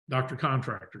Dr.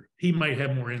 Contractor. He might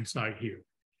have more insight here.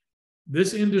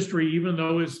 This industry, even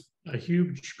though it's a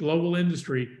huge global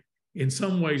industry, in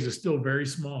some ways is still very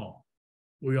small.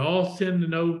 We all tend to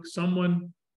know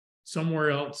someone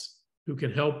somewhere else who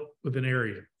can help with an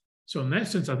area. So in that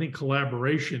sense, I think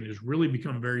collaboration has really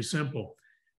become very simple.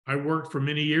 I worked for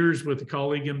many years with a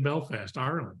colleague in Belfast,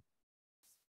 Ireland,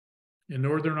 in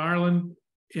Northern Ireland,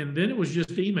 and then it was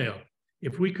just email.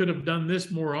 If we could have done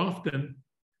this more often,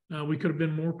 we could have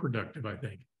been more productive, I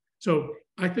think. So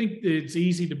I think it's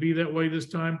easy to be that way this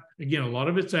time. Again, a lot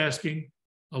of it's asking,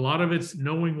 a lot of it's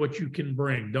knowing what you can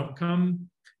bring. Don't come,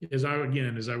 as I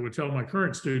would tell my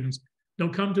current students,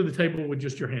 don't come to the table with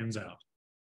just your hands out.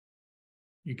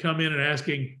 You come in and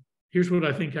asking, here's what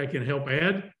I think I can help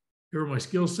add. Here are my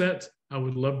skill sets. I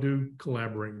would love to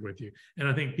collaborate with you. And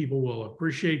I think people will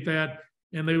appreciate that,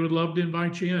 and they would love to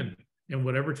invite you in. And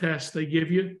whatever tasks they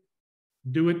give you,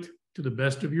 do it to the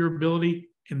best of your ability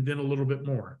and then a little bit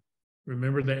more.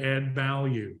 Remember to add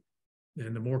value.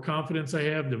 And the more confidence I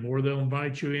have, the more they'll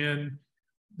invite you in.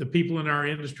 The people in our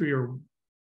industry are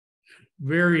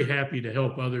very happy to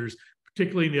help others,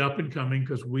 particularly in the up and coming,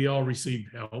 because we all receive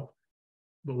help.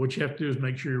 But what you have to do is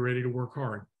make sure you're ready to work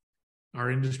hard. Our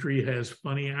industry has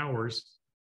funny hours.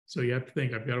 So you have to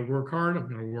think, I've got to work hard. I'm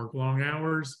going to work long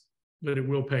hours, but it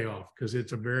will pay off because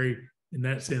it's a very, in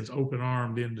that sense,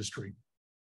 open-armed industry.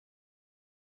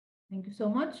 Thank you so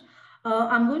much.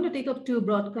 I'm going to take up two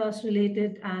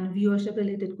broadcast-related and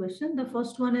viewership-related questions. The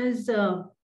first one is, do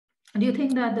you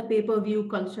think that the pay-per-view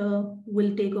culture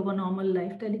will take over normal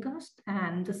live telecast?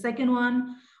 And the second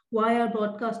one, why are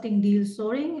broadcasting deals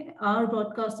soaring? Are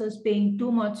broadcasters paying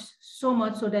too much, so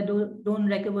much, so that don't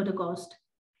recover the cost?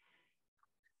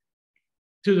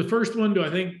 To the first one, do I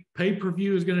think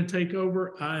pay-per-view is going to take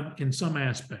over? In some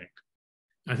aspect.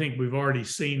 I think we've already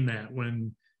seen that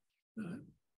when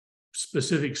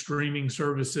specific streaming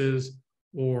services,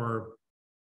 or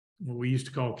what we used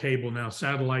to call cable, now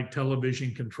satellite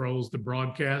television, controls the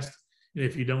broadcast. And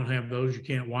if you don't have those, you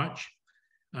can't watch.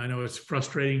 I know it's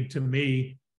frustrating to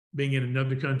me being in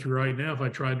another country right now. If I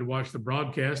tried to watch the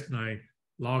broadcast and I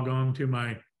log on to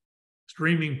my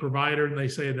streaming provider and they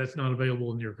say that's not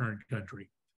available in your current country.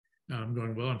 I'm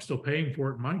going, well, I'm still paying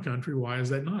for it in my country. Why is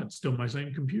that not? It's still my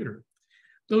same computer.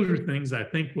 Those are things I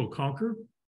think we'll conquer,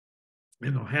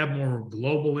 and they'll have more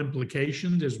global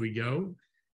implications as we go.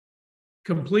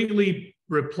 Completely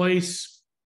replace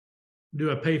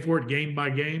Do I pay for it game by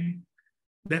game?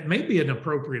 That may be an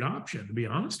appropriate option, to be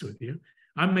honest with you.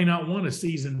 I may not want a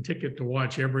season ticket to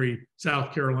watch every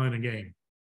South Carolina game.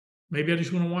 Maybe I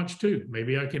just want to watch two.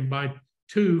 Maybe I can buy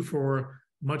two for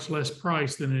much less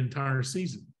price than an entire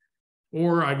season.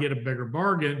 Or I get a bigger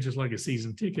bargain, just like a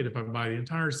season ticket, if I buy the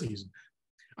entire season.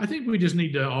 I think we just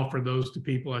need to offer those to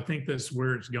people. I think that's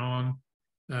where it's gone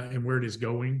and where it is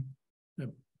going.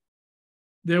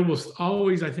 There will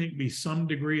always, I think, be some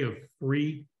degree of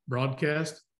free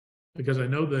broadcast, because I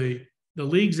know the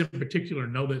leagues in particular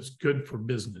know that's good for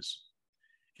business.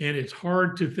 And it's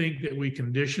hard to think that we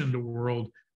condition the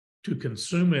world to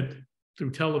consume it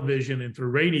through television and through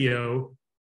radio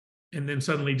and then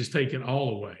suddenly just take it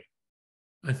all away.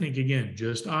 I think, again,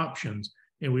 just options.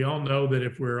 And we all know that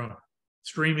if we're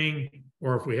streaming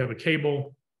or if we have a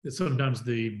cable, that sometimes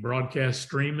the broadcast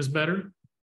stream is better.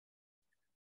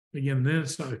 Again, then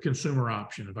it's not a consumer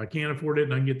option. If I can't afford it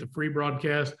and I can get the free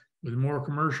broadcast with more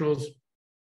commercials,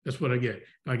 that's what I get.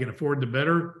 If I can afford the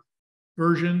better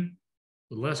version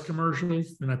with less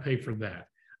commercials, then I pay for that.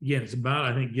 Again, it's about,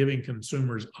 I think, giving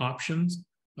consumers options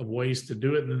of ways to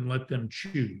do it and then let them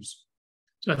choose.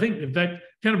 So I think in fact,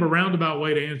 kind of a roundabout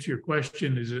way to answer your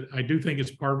question is that I do think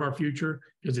it's part of our future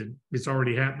because it's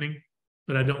already happening,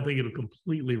 but I don't think it'll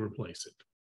completely replace it.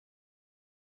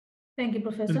 Thank you,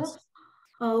 Professor.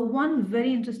 One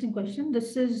very interesting question.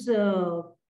 This is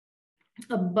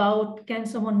about, can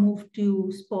someone move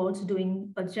to sports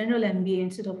doing a general MBA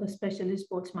instead of a specialist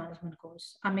sports management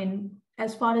course? I mean,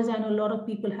 as far as I know, a lot of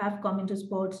people have come into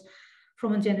sports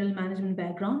from a general management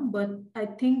background, but I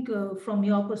think from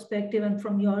your perspective and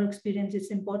from your experience,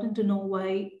 it's important to know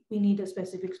why we need a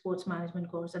specific sports management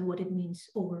course and what it means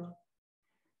overall.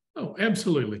 Oh,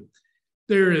 absolutely.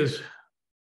 There's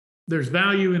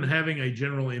value in having a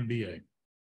general MBA.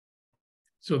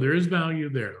 So there is value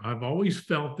there. I've always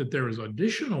felt that there is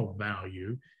additional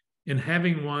value in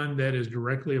having one that is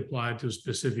directly applied to a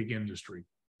specific industry.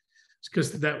 It's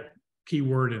because that key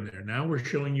word in there. Now we're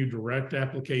showing you direct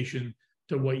application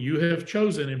to what you have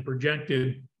chosen and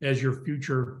projected as your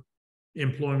future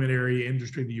employment area,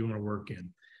 industry that you want to work in.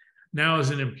 Now,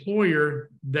 as an employer,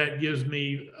 that gives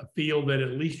me a feel that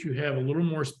at least you have a little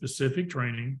more specific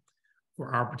training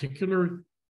for our particular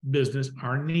business,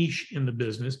 our niche in the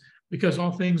business, because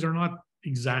all things are not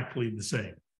exactly the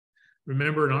same.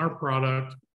 Remember, in our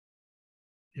product,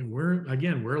 and we're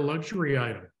a luxury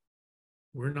item.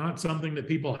 We're not something that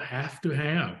people have to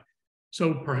have.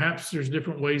 So perhaps there's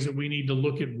different ways that we need to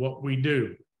look at what we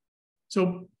do.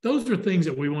 So those are things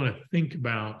that we want to think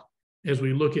about as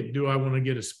we look at, do I want to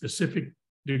get a specific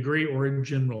degree or a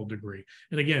general degree?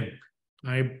 And again,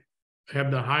 I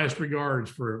have the highest regards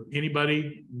for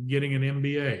anybody getting an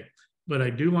MBA. But I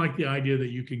do like the idea that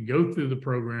you can go through the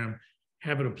program,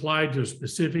 have it applied to a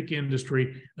specific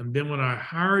industry, and then when I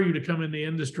hire you to come in the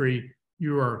industry,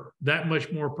 you are that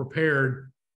much more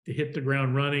prepared to hit the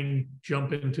ground running,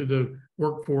 jump into the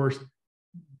workforce,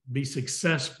 be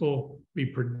successful, be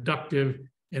productive.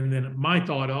 And then my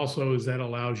thought also is that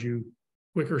allows you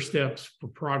quicker steps for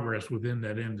progress within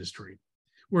that industry.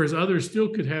 Whereas others still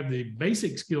could have the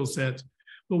basic skill sets,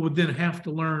 but would then have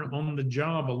to learn on the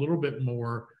job a little bit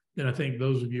more than I think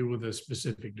those of you with a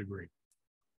specific degree.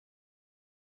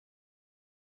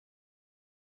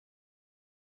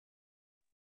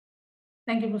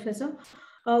 Thank you, Professor.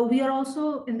 We are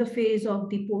also in the phase of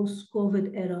the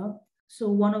post-COVID era. So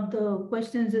one of the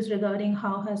questions is regarding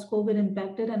how has COVID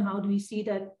impacted and how do we see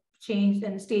that change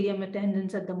in stadium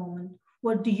attendance at the moment?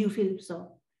 What do you feel, sir?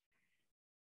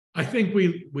 I think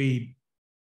we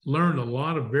learned a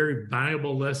lot of very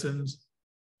valuable lessons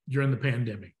during the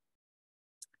pandemic.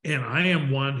 And I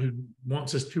am one who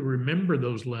wants us to remember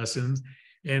those lessons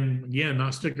and, again,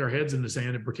 not stick our heads in the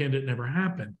sand and pretend it never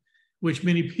happened, which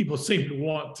many people seem to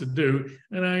want to do.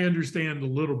 And I understand a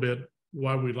little bit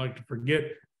why we'd like to forget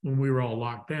when we were all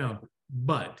locked down.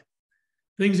 But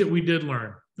things that we did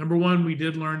learn. Number one, we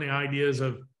did learn the ideas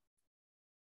of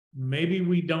maybe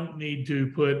we don't need to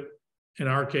put, in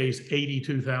our case,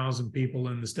 82,000 people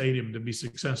in the stadium to be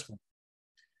successful.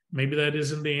 Maybe that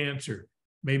isn't the answer.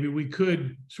 Maybe we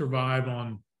could survive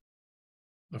on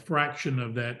a fraction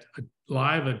of that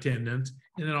live attendance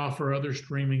and then offer other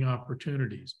streaming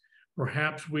opportunities.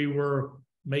 Perhaps we were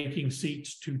making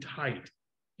seats too tight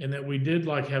and that we did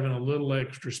like having a little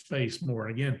extra space more.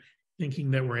 Again,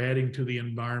 thinking that we're adding to the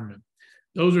environment.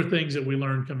 Those are things that we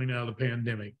learned coming out of the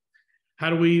pandemic. How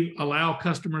do we allow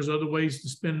customers other ways to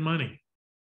spend money?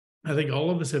 I think all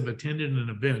of us have attended an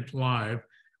event live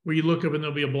where you look up and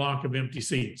there'll be a block of empty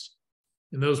seats.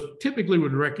 And those typically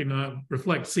would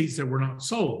reflect seats that were not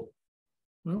sold.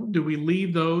 Well, do we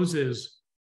leave those as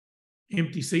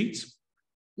empty seats?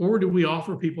 Or do we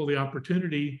offer people the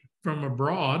opportunity from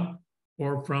abroad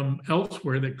or from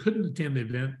elsewhere that couldn't attend the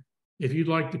event? If you'd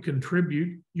like to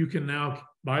contribute, you can now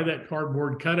buy that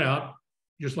cardboard cutout,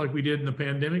 just like we did in the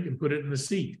pandemic, and put it in the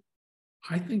seat.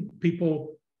 I think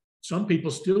some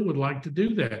people still would like to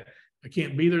do that. I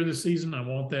can't be there this season. I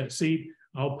want that seat.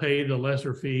 I'll pay the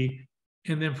lesser fee.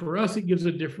 And then for us, it gives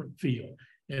a different feel.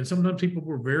 And sometimes people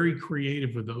were very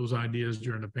creative with those ideas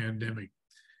during the pandemic.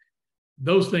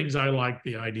 Those things I like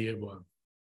the idea of.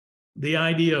 The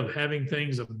idea of having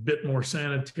things a bit more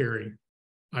sanitary.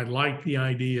 I like the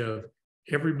idea of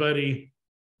everybody,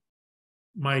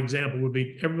 my example would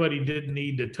be everybody didn't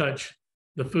need to touch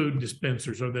the food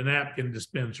dispensers or the napkin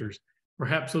dispensers.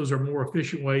 Perhaps those are more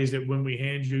efficient ways that when we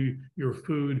hand you your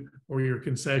food or your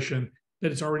concession,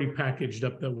 that it's already packaged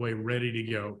up that way, ready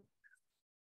to go.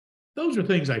 Those are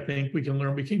things I think we can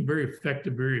learn. We became very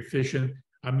effective, very efficient.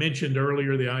 I mentioned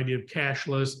earlier the idea of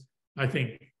cashless. I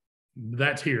think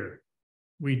that's here.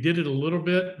 We did it a little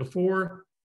bit before.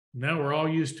 Now we're all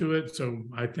used to it. So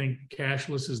I think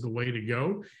cashless is the way to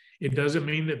go. It doesn't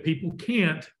mean that people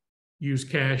can't use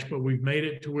cash, but we've made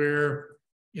it to where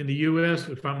in the US,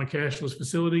 if I'm a cashless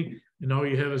facility and all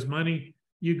you have is money,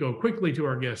 you go quickly to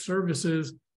our guest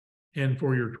services, and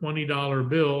for your $20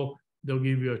 bill, they'll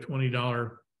give you a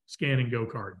 $20 scan and go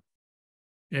card.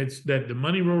 It's that the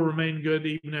money will remain good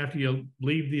even after you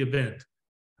leave the event.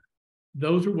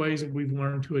 Those are ways that we've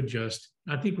learned to adjust.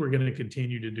 I think we're going to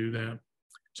continue to do that.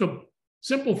 So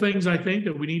simple things I think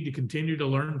that we need to continue to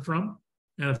learn from,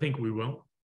 and I think we will.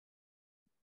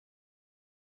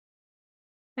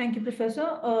 Thank you, Professor.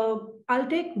 I'll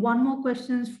take one more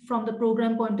question from the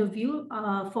program point of view,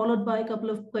 followed by a couple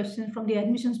of questions from the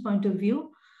admissions point of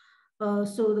view.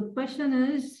 So the question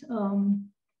is,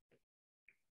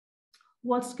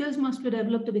 what skills must we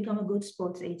develop to become a good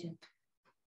sports agent?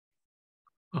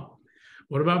 Oh,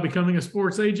 what about becoming a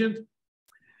sports agent?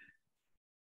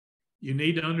 You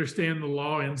need to understand the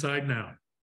law inside and out.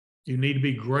 You need to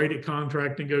be great at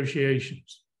contract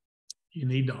negotiations. You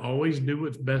need to always do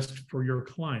what's best for your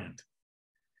client.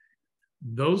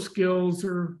 Those skills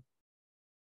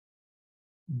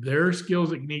they're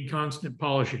skills that need constant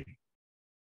polishing,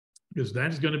 because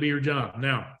that's going to be your job.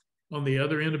 Now, on the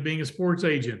other end of being a sports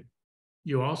agent,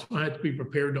 you also have to be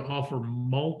prepared to offer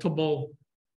multiple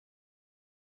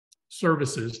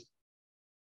services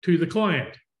to the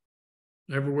client,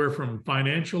 everywhere from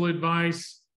financial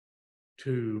advice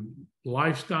to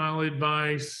lifestyle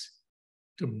advice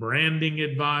to branding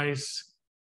advice,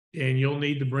 and you'll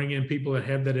need to bring in people that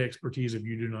have that expertise if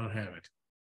you do not have it.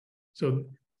 So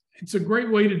it's a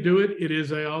great way to do it. It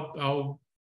is I'll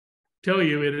tell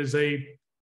you, it is a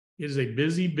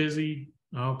busy,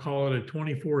 I'll call it a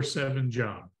 24/7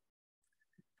 job,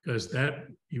 because that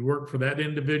you work for that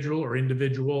individual or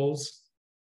individuals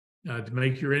to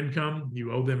make your income.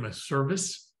 You owe them a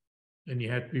service, and you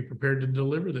have to be prepared to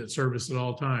deliver that service at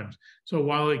all times. So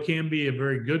while it can be a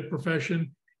very good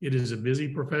profession, it is a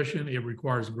busy profession. It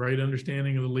requires great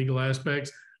understanding of the legal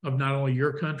aspects of not only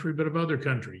your country, but of other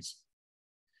countries.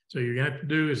 So you have to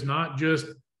do is not just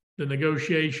the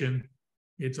negotiation,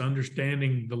 it's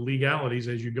understanding the legalities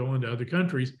as you go into other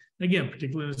countries. Again,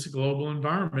 particularly in this global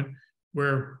environment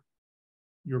where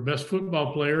your best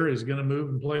football player is going to move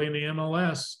and play in the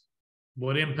MLS.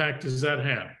 What impact does that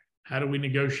have? How do we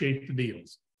negotiate the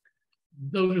deals?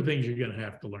 Those are things you're going to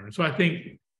have to learn. So I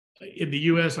think in the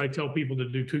US, I tell people to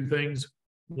do two things.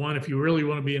 One, if you really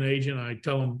want to be an agent, I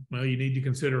tell them, well, you need to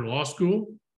consider law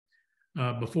school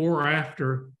before or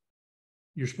after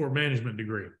your sport management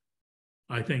degree.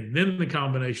 I think then the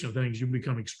combination of things, you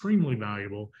become extremely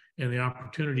valuable and the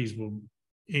opportunities will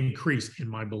increase, in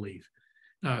my belief.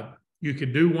 You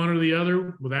could do one or the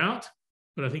other without,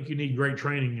 but I think you need great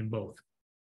training in both.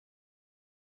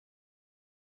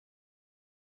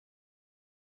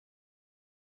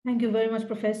 Thank you very much,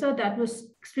 Professor. That was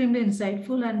extremely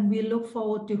insightful, and we look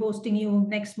forward to hosting you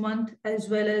next month, as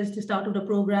well as the start of the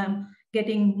program,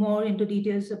 getting more into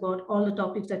details about all the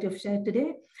topics that you've shared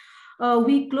today.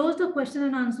 We close the question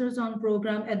and answers on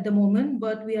program at the moment,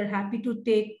 but we are happy to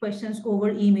take questions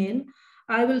over email.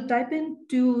 I will type in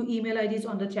 2 email IDs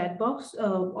on the chat box.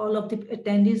 All of the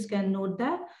attendees can note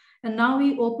that. And now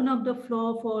we open up the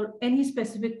floor for any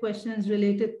specific questions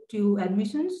related to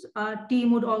admissions. Our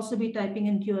team would also be typing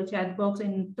into your chat box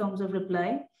in terms of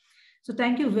reply. So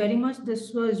thank you very much.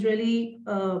 This was really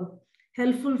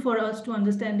helpful for us to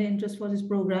understand the interest for this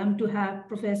program, to have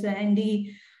Professor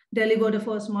Andy deliver the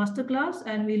first masterclass,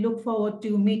 and we look forward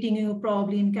to meeting you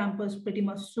probably in campus pretty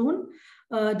much soon.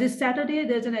 This Saturday,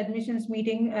 there's an admissions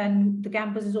meeting and the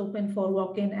campus is open for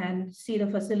walk-in and see the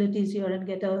facilities here and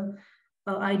get a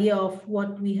idea of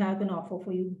what we have and offer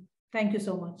for you. Thank you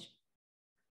so much.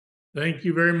 Thank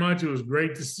you very much. It was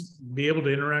great to be able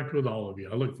to interact with all of you.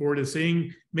 I look forward to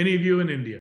seeing many of you in India.